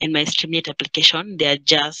Streamlit application, they are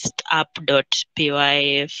just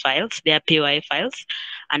app.py files. They are py files,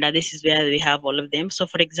 and this is where we have all of them. So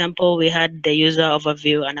for example, we had the user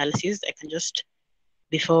overview analysis. I can just,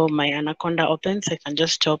 before my Anaconda opens, I can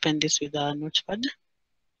just open this with a notepad.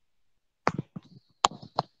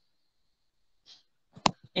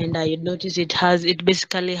 And you'd notice it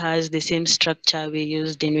basically has the same structure we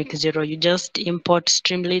used in week 0. You just import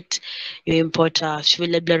Streamlit, you import a few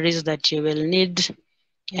libraries that you will need,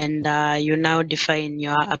 and you now define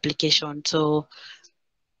your application. So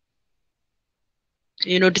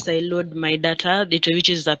you notice I load my data, which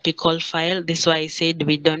is a pickle file. This is why I said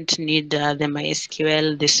we don't need the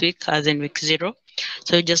MySQL this week, as in week 0.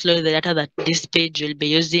 So you just load the data that this page will be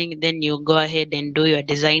using. Then you go ahead and do your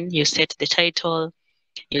design. You set the title,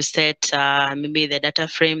 you set maybe the data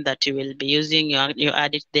frame that you will be using, you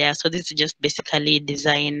add it there. So this is just basically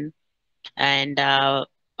design, and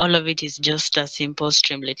all of it is just a simple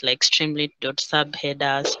Streamlit, like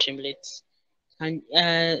Streamlit.subheader, Streamlit. And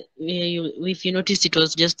if you notice, it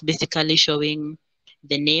was just basically showing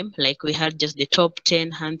the name, like we had just the top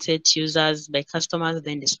 10 handset users by customers,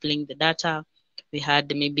 then displaying the data. We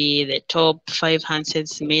had maybe the top 5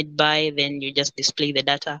 handsets made by, then you just display the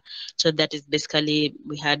data. So that is basically,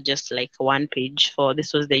 we had just like one page for,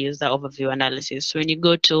 this was the user overview analysis. So when you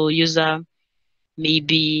go to user,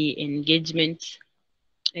 maybe engagement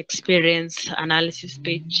experience analysis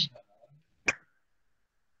page,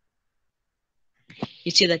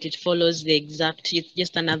 you see that it follows the exact, it's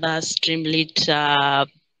just another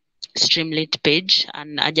Streamlit page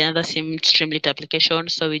and another same Streamlit application.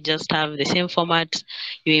 So we just have the same format.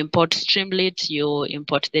 You import Streamlit, you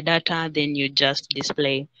import the data, then you just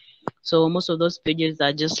display. So most of those pages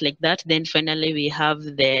are just like that. Then finally we have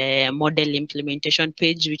the model implementation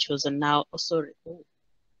page, which was now, oh, sorry,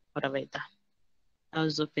 what have I done? I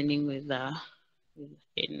was opening with a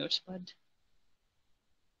notepad.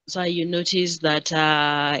 So you notice that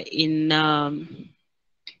in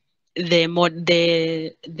the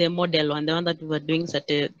model one, the one that we were doing, that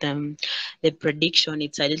the prediction,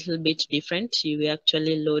 it's a little bit different. You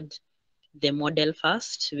actually load the model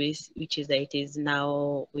first, which is that it is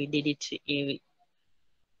now, we did it,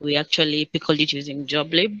 we actually pickled it using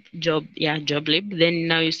joblib. Then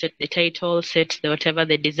now you set the title, set whatever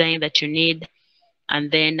the design that you need, and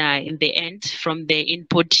then in the end, from the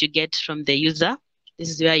input you get from the user, this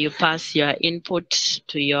is where you pass your input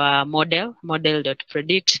to your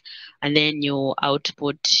model.predict, and then you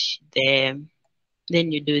output then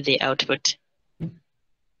you do the output.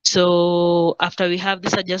 So after we have,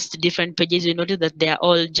 these are just different pages, you notice that they are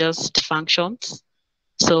all just functions.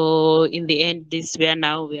 So in the end, this where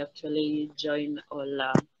now we actually join all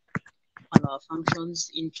our functions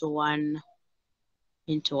into one.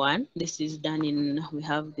 This is done in, we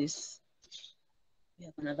have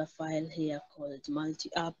another file here called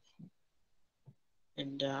multi-app.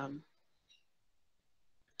 And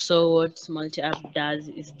so what multi-app does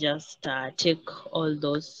is just take all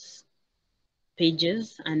those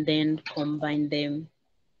pages and then combine them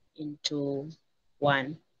into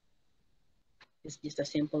one. It's just a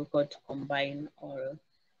simple code to combine all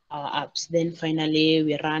our apps. Then finally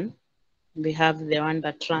we run. We have the one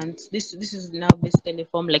that runs. This is now basically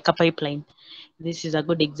formed like a pipeline. This is a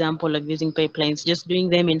good example of using pipelines, just doing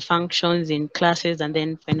them in functions, in classes, and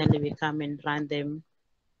then finally we come and run them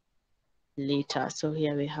later. So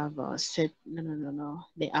here we have our set,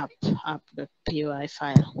 the app.py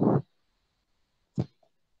file.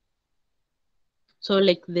 So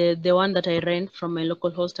like the one that I ran from my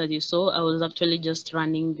local host, as you saw, I was actually just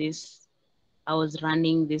running this. I was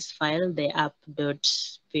running this file, the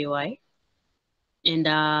app.py, and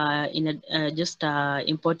just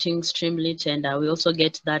importing Streamlit, and we also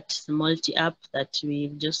get that multi-app that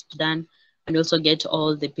we've just done, and also get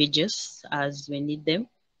all the pages as we need them.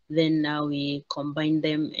 Then now we combine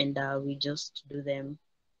them and we just do them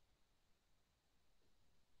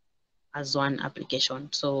as one application.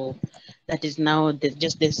 So that is now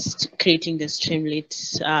just this creating the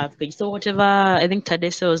Streamlit page. So whatever, I think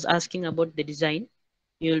Tadesse was asking about the design,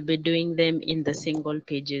 you'll be doing them in the single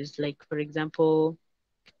pages. Like for example,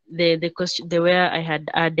 the question, the where I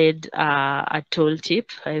had added a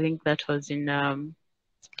tooltip, I think that was in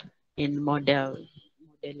model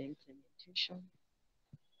implementation.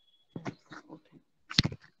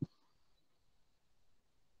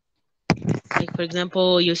 Like for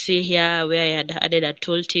example, you see here where I had added a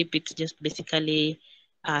tooltip. It's just basically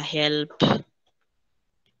a help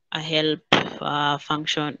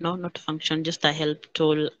function, no, not function, just a help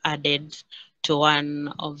tool added to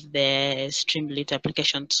one of the Streamlit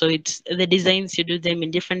applications. So it's the designs, you do them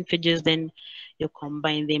in different pages, then you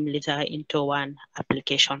combine them later into one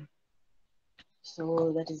application.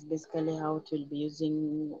 So that is basically how it will be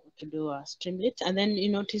using to do a Streamlit. And then you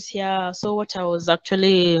notice here, so what I was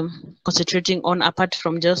actually concentrating on, apart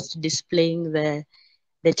from just displaying the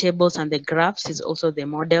tables and the graphs, is also the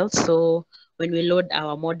models. So when we load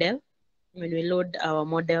our model, you load our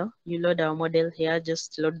model here,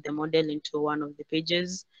 just load the model into one of the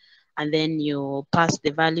pages, and then you pass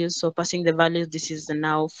the values. So passing the values, this is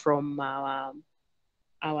now from our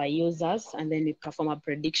users, and then we perform a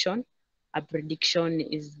prediction. A prediction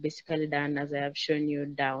is basically done as I have shown you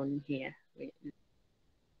down here.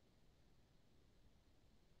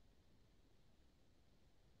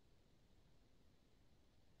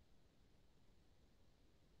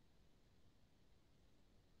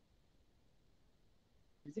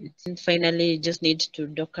 And finally, you just need to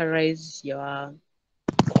Dockerize your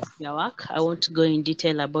work. I won't go in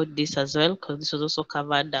detail about this as well, because this was also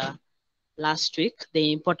covered last week.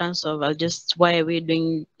 The importance of just why are we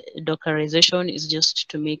doing Dockerization is just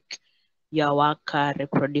to make your work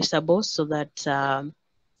reproducible, so that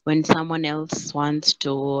when someone else wants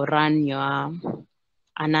to run your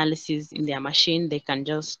analysis in their machine, they can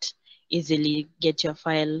just easily get your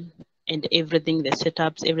file and everything, the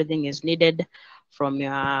setups, everything is needed from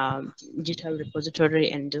your GitHub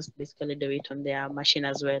repository, and just basically do it on their machine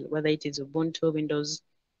as well, whether it is Ubuntu, Windows,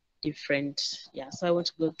 different. Yeah, so I want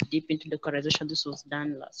to go deep into Dockerization. This was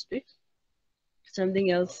done last week.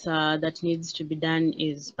 Something else that needs to be done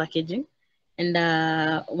is packaging. And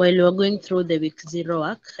while we were going through the week 0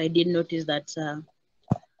 work, I did notice that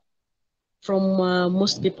from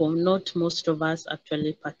most people, not most of us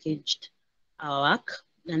actually packaged our work.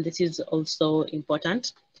 And this is also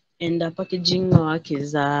important. And packaging work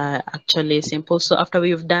is actually simple. So after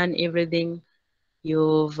we've done everything,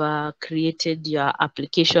 you've created your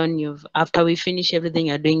application, after we finish everything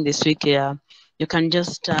you're doing this week, you can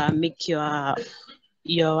just make your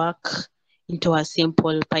work into a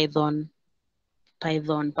simple Python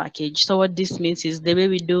package. So what this means is, the way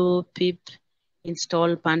we do pip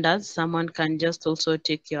install pandas, someone can just also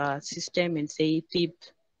take your system and say pip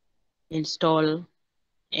install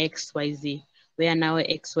XYZ, where now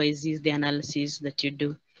XYZ is the analysis that you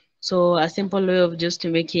do. So a simple way of just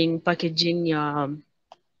packaging your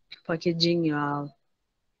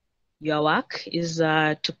work is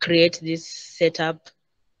to create this setup.py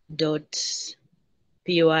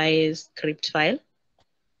script file.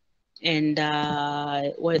 And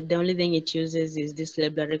the only thing it uses is this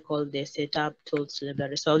library called the setup tools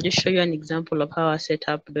library. So I'll just show you an example of how a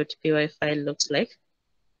setup.py file looks like.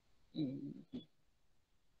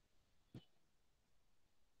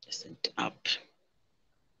 Setup.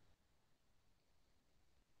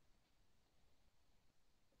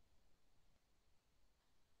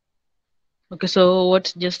 Okay, so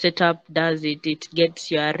what just setup does, it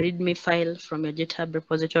gets your README file from your GitHub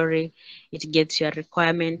repository, it gets your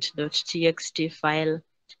requirement.txt file,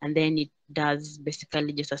 and then it does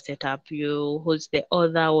basically just a setup. Who's the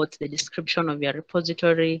author, what's the description of your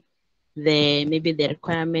repository, maybe the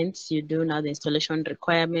requirements you do now, the installation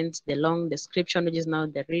requirements, the long description, which is now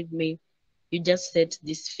the README. You just set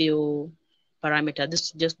these few parameters. This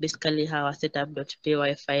is just basically how a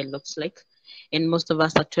setup.py file looks like. And most of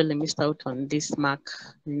us actually missed out on this mark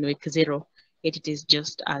in week 0. It is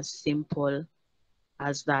just as simple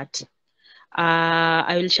as that.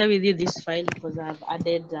 I will share with you this file because I've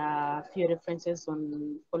added a few references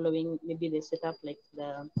on following maybe the setup, like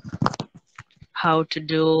how to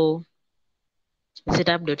do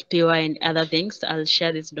setup.py and other things. I'll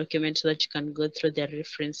share this document so that you can go through the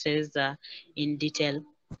references in detail.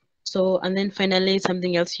 So, and then finally,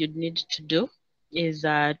 something else you'd need to do is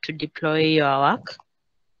to deploy your work.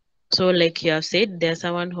 So like you have said, there's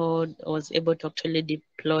someone who was able to actually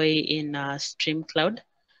deploy in StreamCloud.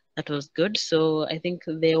 That was good. So I think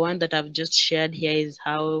the one that I've just shared here is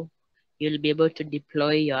how you'll be able to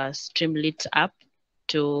deploy your Streamlit app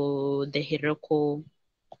to the Heroku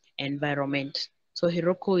environment. So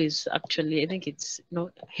Heroku is actually, I think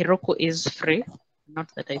Heroku is free.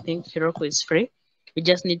 Not that I think Heroku is free. You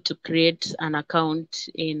just need to create an account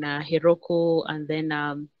in Heroku, and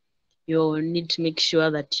then you need to make sure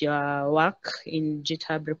that your work in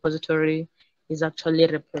GitHub repository is actually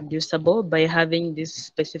reproducible by having these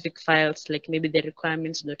specific files, like maybe the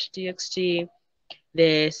requirements.txt,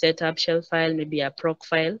 the setup shell file, maybe a proc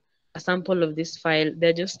file. A sample of this file,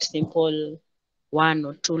 they're just simple 1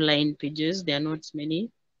 or 2 line pages. They are not many.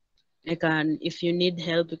 If you need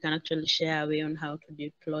help, you can actually share a way on how to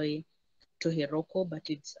deploy to Heroku, but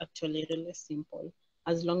it's actually really simple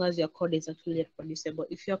as long as your code is actually reproducible.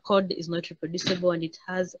 If your code is not reproducible and it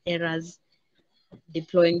has errors,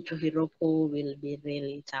 deploying to Heroku will be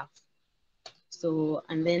really tough. So,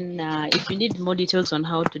 and then if you need more details on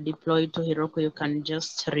how to deploy to Heroku, you can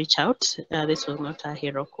just reach out. This was not a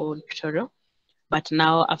Heroku tutorial, but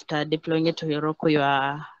now after deploying it to Heroku,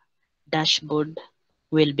 your dashboard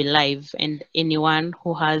will be live, and anyone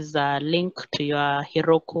who has a link to your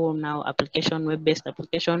Heroku now application, web-based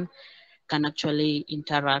application, can actually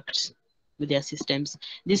interact with their systems.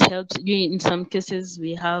 This helps you in some cases.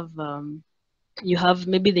 We have you have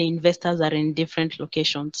maybe the investors are in different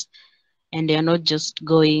locations and they are not just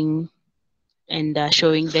going and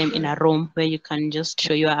showing them in a room where you can just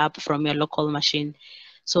show your app from your local machine.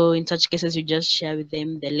 So in such cases, you just share with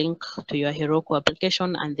them the link to your Heroku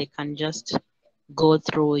application and they can just go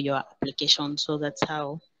through your application. So that's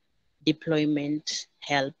how deployment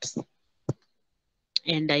helps.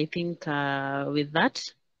 And I think with that,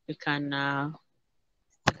 we can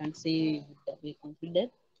say that we concluded.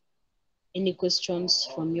 Any questions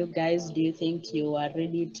from you guys? Do you think you are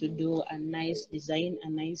ready to do a nice design, a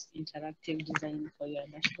nice interactive design for your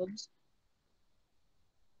dashboards?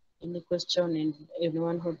 Any question? And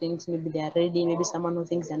everyone who thinks maybe they are ready, maybe someone who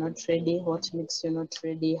thinks they're not ready, what makes you not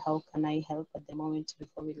ready? How can I help at the moment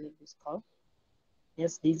before we leave this call?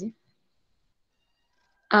 Yes, Daisy?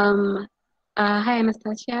 Hi,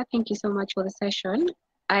 Anastasia. Thank you so much for the session.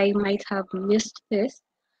 I might have missed this,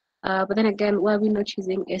 but then again, why are we not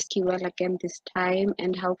using SQL again this time?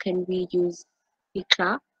 And how can we use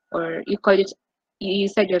Pika? Or you call it, you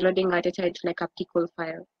said you're loading our data into like a pickle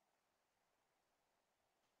file.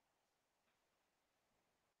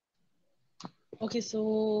 Okay,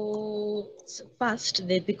 so first,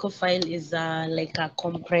 the Pico file is like a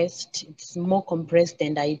compressed, it's more compressed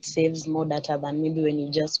and it saves more data than maybe when you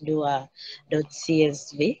just do a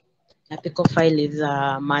 .csv. A Pico file is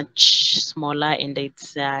much smaller and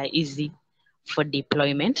it's easy for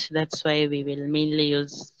deployment. That's why we will mainly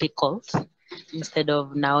use pickles instead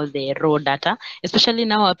of now the raw data, especially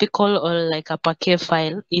now a pickle or like a Parquet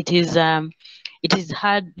file. It is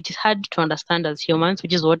hard to understand as humans,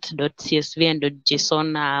 which is what .csv and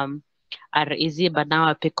 .json are easy, but now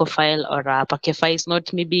a pickle file or a Parquet file is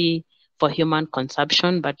not maybe for human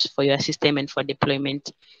consumption, but for your system and for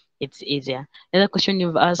deployment, it's easier. Another question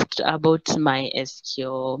you've asked about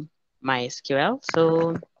MySQL.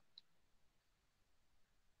 So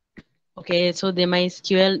okay, so the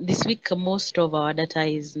MySQL, this week, most of our data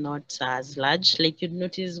is not as large. Like you'd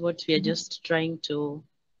notice what we are just trying to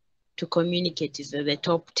communicate is the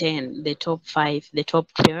top 10, the top 5, the top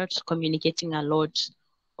 3, communicating a lot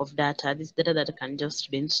of data. This data that can just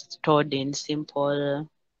be stored in simple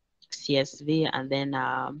CSV and then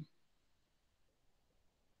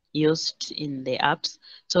used in the apps.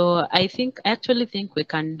 So I actually think we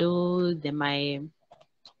can do the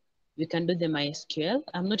MySQL.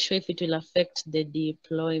 I'm not sure if it will affect the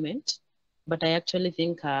deployment, but I actually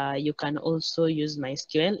think you can also use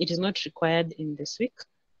MySQL. It is not required in this week,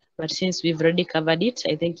 but since we've already covered it,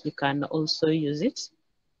 I think you can also use it.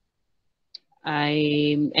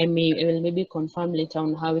 I will maybe confirm later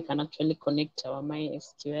on how we can actually connect our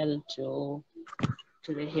MySQL to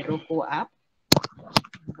the Heroku app.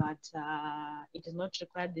 But it is not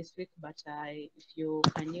required this week, but if you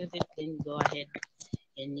can use it, then go ahead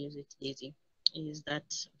and use it easy. Is that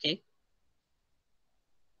okay?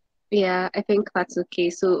 Yeah, I think that's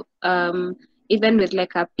okay. So even with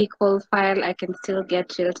like a pickle file, I can still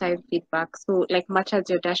get real-time feedback. So like much as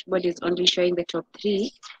your dashboard is only showing the top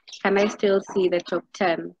 3, can I still see the top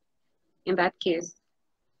 10 in that case?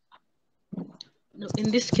 No,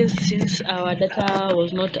 in this case, since our data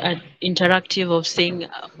was not interactive of saying,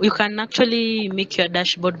 you can actually make your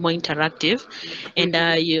dashboard more interactive, and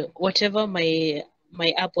whatever my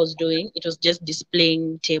app was doing, it was just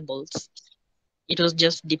displaying tables. It was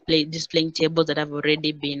just displaying tables that have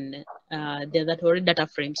already been that were already data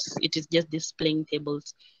frames. It is just displaying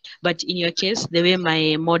tables. But in your case, the way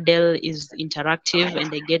my model is interactive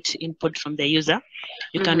and I get input from the user,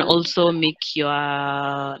 you can also make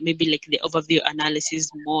your maybe like the overview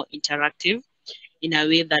analysis more interactive in a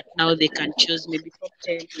way that now they can choose maybe top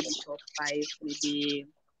 10, maybe top 5, maybe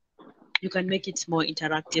you can make it more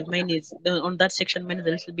interactive. Mine is on that section, mine is a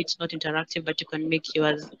little bit not interactive, but you can make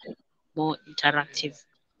yours more interactive.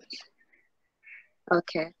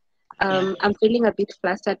 Okay. I'm feeling a bit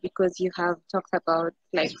flustered because you have talked about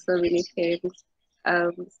like so many things.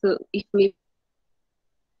 So if maybe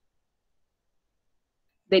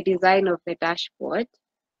the design of the dashboard,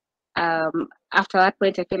 After that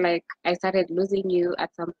point, I feel like I started losing you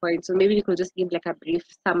at some point. So maybe you could just give like a brief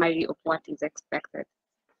summary of what is expected.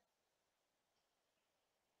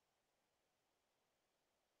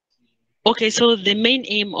 Okay, so the main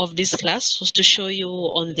aim of this class was to show you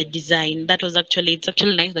on the design. It's actually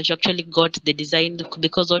nice that you actually got the design,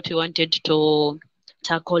 because what we wanted to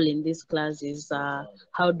tackle in this class is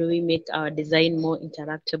how do we make our design more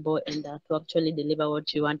interactable and to actually deliver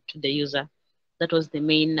what you want to the user. That was the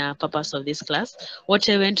main purpose of this class. What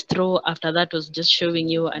I went through after that was just showing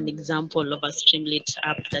you an example of a Streamlit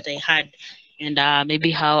app that I had, and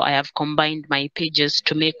maybe how I have combined my pages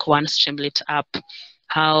to make one Streamlit app,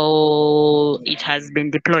 how it has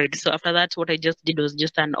been deployed. So after that, what I just did was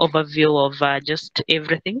just an overview of just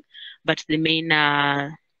everything. But the main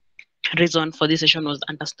reason for this session was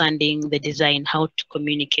understanding the design, how to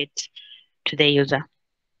communicate to the user.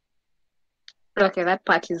 Okay, that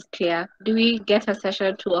part is clear. Do we get a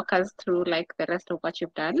session to walk us through like the rest of what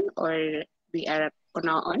you've done, or we are on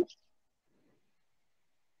our own?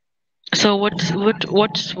 So what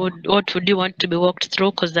would you want to be walked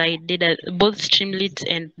through? Because I did both Streamlit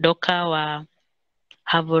and Docker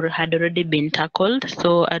had already been tackled.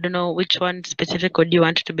 So I don't know which one specific would you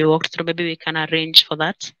want to be walked through. Maybe we can arrange for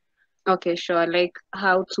that. Okay, sure. Like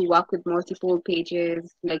how to work with multiple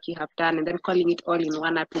pages like you have done, and then calling it all in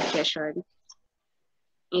one application.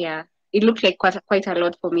 Yeah, it looked like quite a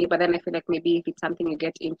lot for me, but then I feel like maybe if it's something you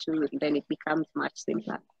get into, then it becomes much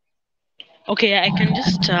simpler. Okay, I can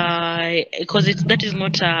just because it's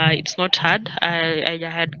not hard. I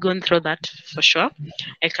had gone through that for sure.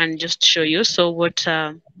 I can just show you. So what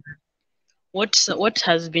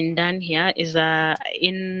has been done here is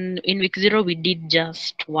in week 0 we did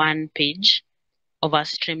just one page of our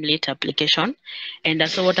Streamlit application, and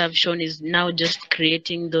so what I've shown is now just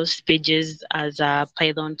creating those pages as a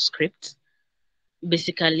Python script.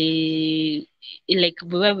 Basically, like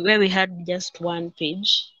where we had just one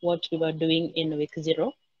page, what we were doing in week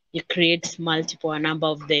 0, you create a number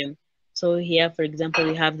of them. So here, for example,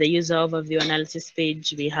 we have the user overview analysis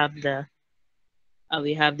page, we have the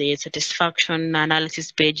satisfaction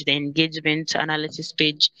analysis page, the engagement analysis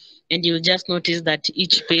page, and you'll just notice that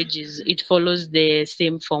each page follows the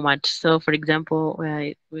same format. So for example,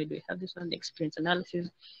 where do we have this one, the experience analysis?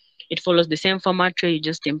 It follows the same format where you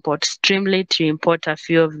just import Streamlit, you import a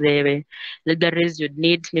few of the libraries you'd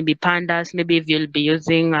need, maybe pandas, maybe if you'll be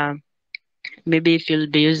using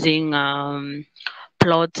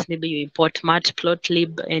plots, maybe you import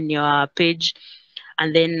matplotlib in your page.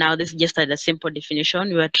 And then now this is just a simple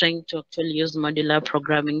definition. We are trying to actually use modular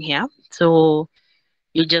programming here. So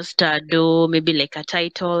you just do maybe like a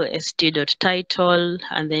title, st.title,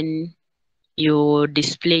 and then you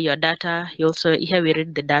display your data. You also, here we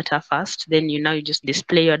read the data first, then you just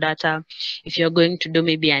display your data. If you're going to do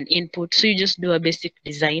maybe an input, so you just do a basic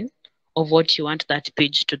design of what you want that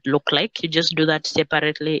page to look like. You just do that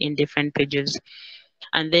separately in different pages.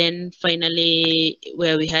 And then finally,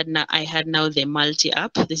 where I had now the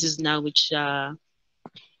multi-app. This is now which the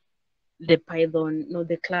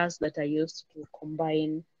class that I used to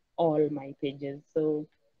combine all my pages. So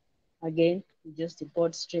again, just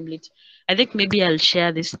import Streamlit. I think maybe I'll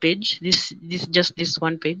share this page, this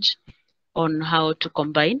one page on how to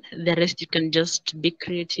combine. The rest you can just be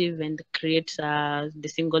creative and create the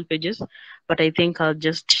single pages. But I think I'll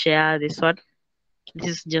just share this one.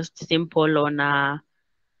 This is just simple on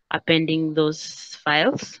appending those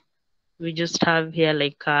files. We just have here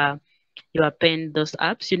like you append those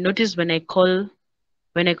apps. You notice when I call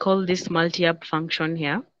this multi-app function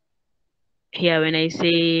here, when I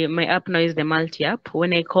say my app now is the multi-app,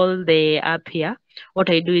 when I call the app here, what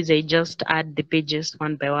I do is I just add the pages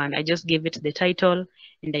one by one. I just give it the title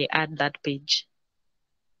and I add that page.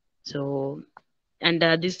 So, and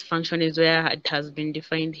this function is where it has been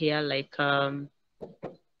defined here, like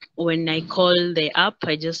when I call the app,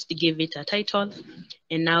 I just give it a title,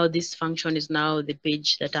 and now this function is now the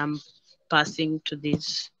page that I'm passing to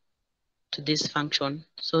this function.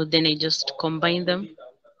 So then I just combine them.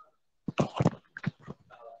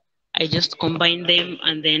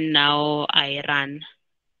 And then now I run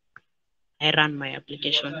my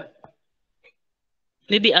application.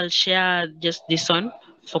 Maybe I'll share just this one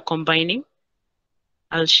for combining.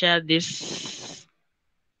 I'll share this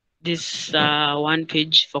one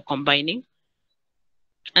page for combining,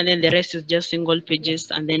 and then the rest is just single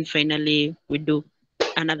pages, and then finally we do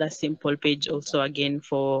another simple page also again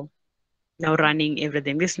for now running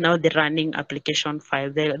everything. This is now the running application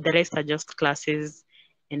file. The rest are just classes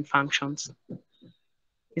and functions.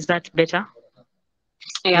 Is that better?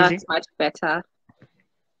 Yeah, that's much better.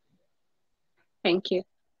 Thank you.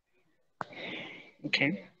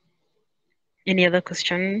 Okay. Any other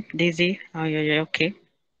question, Daisy? Oh, you're okay.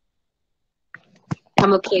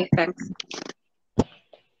 I'm okay, thanks.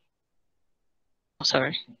 Oh,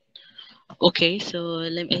 sorry. Okay, so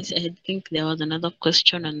let me. I think there was another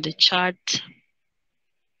question on the chat.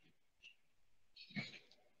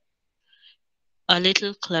 A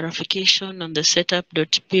little clarification on the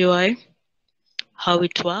setup.py, how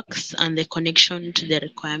it works, and the connection to the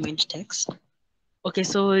requirement text. Okay,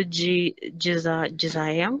 so Jizayam, I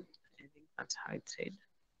think that's how it's said.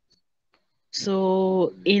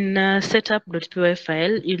 So in setup.py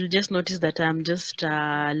file, you'll just notice that I'm just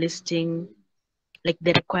listing like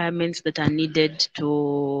the requirements that are needed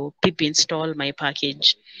to pip install my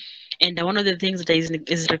package. And one of the things that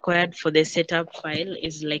is required for the setup file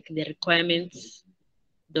is like the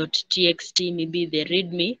requirements.txt, maybe the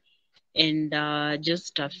readme, and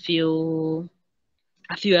just a few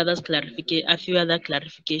other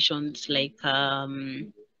clarifications like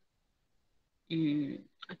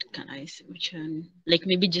what can I say? Which one? Like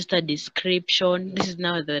maybe just a description. This is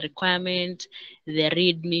now the requirement, the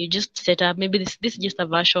readme. Just set up. Maybe this is just a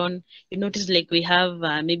version. You notice like we have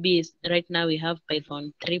maybe right now we have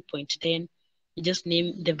Python 3.10. You just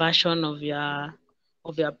name the version of your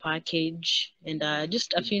package and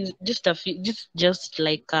just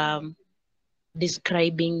like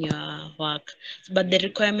describing your work. But the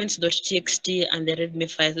requirements.txt and the readme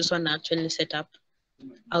files, this one actually set up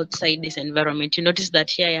outside this environment. You notice that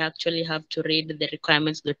here I actually have to read the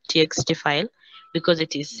requirements.txt file because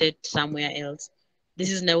it is set somewhere else. This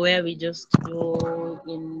is now where we just go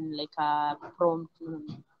in like a prompt.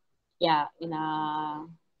 Yeah, in a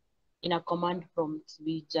command prompt,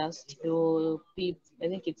 we just do pip, I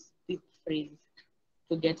think it's pip freeze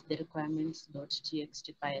to get the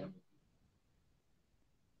requirements.txt file.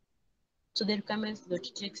 So the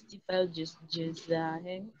requirements.txt file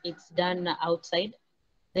it's done outside.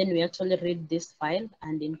 Then we actually read this file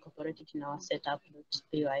and incorporate it in our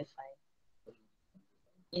setup.py file.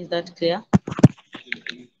 Is that clear?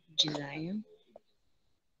 Design.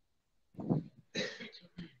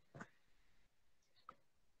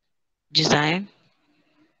 Design.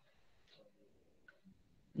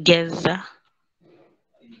 Geza.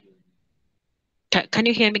 Can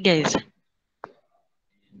you hear me, guys?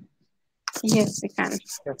 Yes, we can.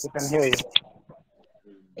 Yes, we can hear you.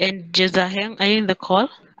 And Jezaheng, are you in the call?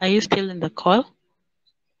 Are you still in the call?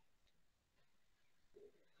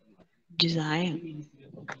 Jezaheng.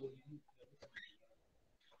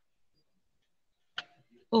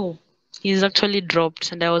 Oh, he's actually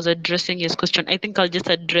dropped and I was addressing his question. I think I'll just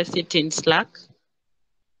address it in Slack.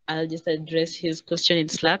 I'll just address his question in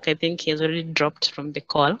Slack. I think he has already dropped from the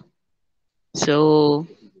call. So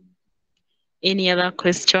any other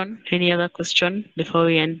question? Any other question before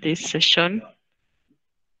we end this session?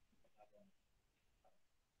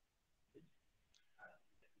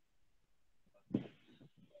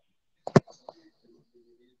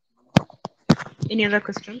 Any other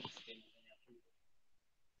question?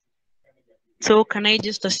 So can I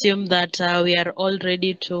just assume that we are all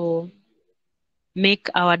ready to make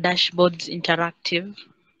our dashboards interactive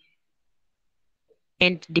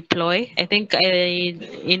and deploy? I think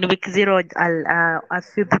in week 0, a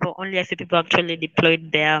few people actually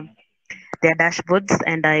deployed their dashboards,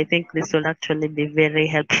 and I think this will actually be very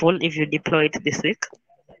helpful if you deploy it this week.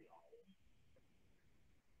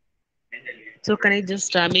 So can I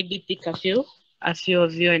just maybe pick a few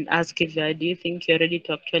of you and ask if do you think you're ready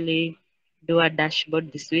to actually do a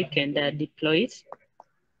dashboard this week and deploy it?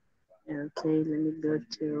 Okay, let me go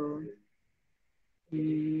to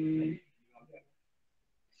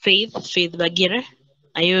Faith Bagire.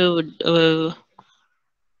 Are you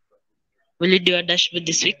will you do a dashboard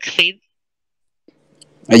this week, Faith?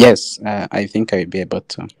 Yes, I think I will be able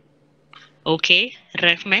to. Okay,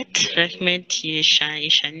 Rahmet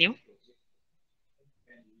Yeshanu.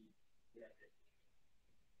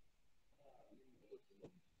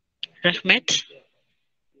 Rahmet.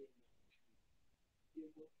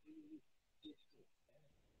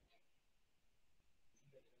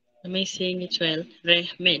 Am I saying it well?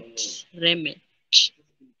 Remet.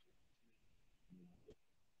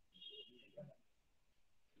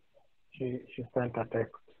 She sent a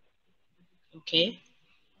text. Okay.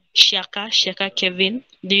 Shaka Kevin.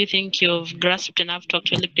 Do you think you've grasped enough to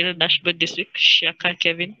actually create a dashboard this week? Shaka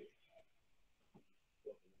Kevin.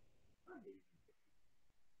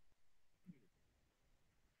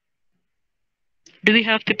 Do we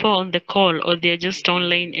have people on the call or they're just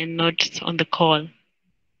online and not on the call?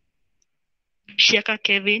 Shaka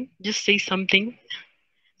Kevin, just say something.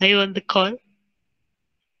 Are you on the call?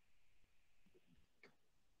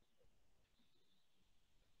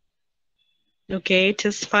 Okay,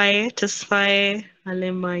 Tesfaye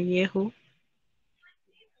Alema Yehu.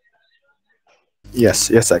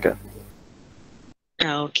 Yes, I can.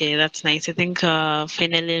 Okay, that's nice. I think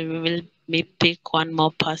finally we will maybe pick one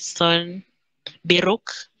more person. Biruk.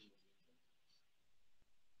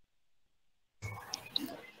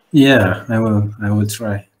 Yeah, I will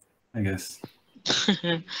try, I guess.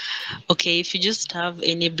 Okay, if you just have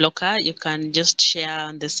any blocker, you can just share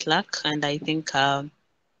on the Slack, and I think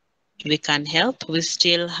we can help. We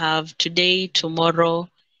still have today, tomorrow,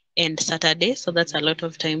 and Saturday, so that's a lot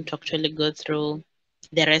of time to actually go through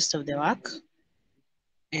the rest of the work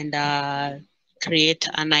and create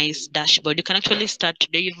a nice dashboard. You can actually start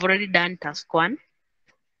today. You've already done task 1.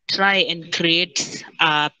 Try and create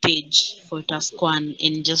a page for task 1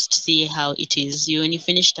 and just see how it is. When you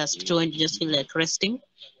finish task 2 and you just feel like resting,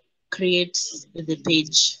 create the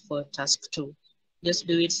page for task 2. Just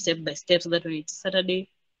do it step by step so that when it's Saturday,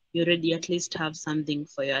 you already at least have something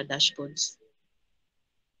for your dashboards.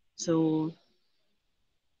 So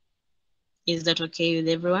is that okay with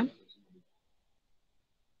everyone?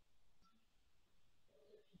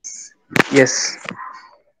 Yes.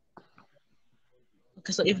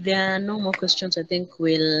 Okay, so if there are no more questions, I think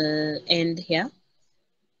we'll end here.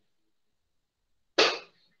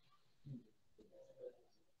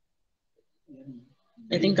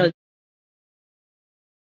 I think I'll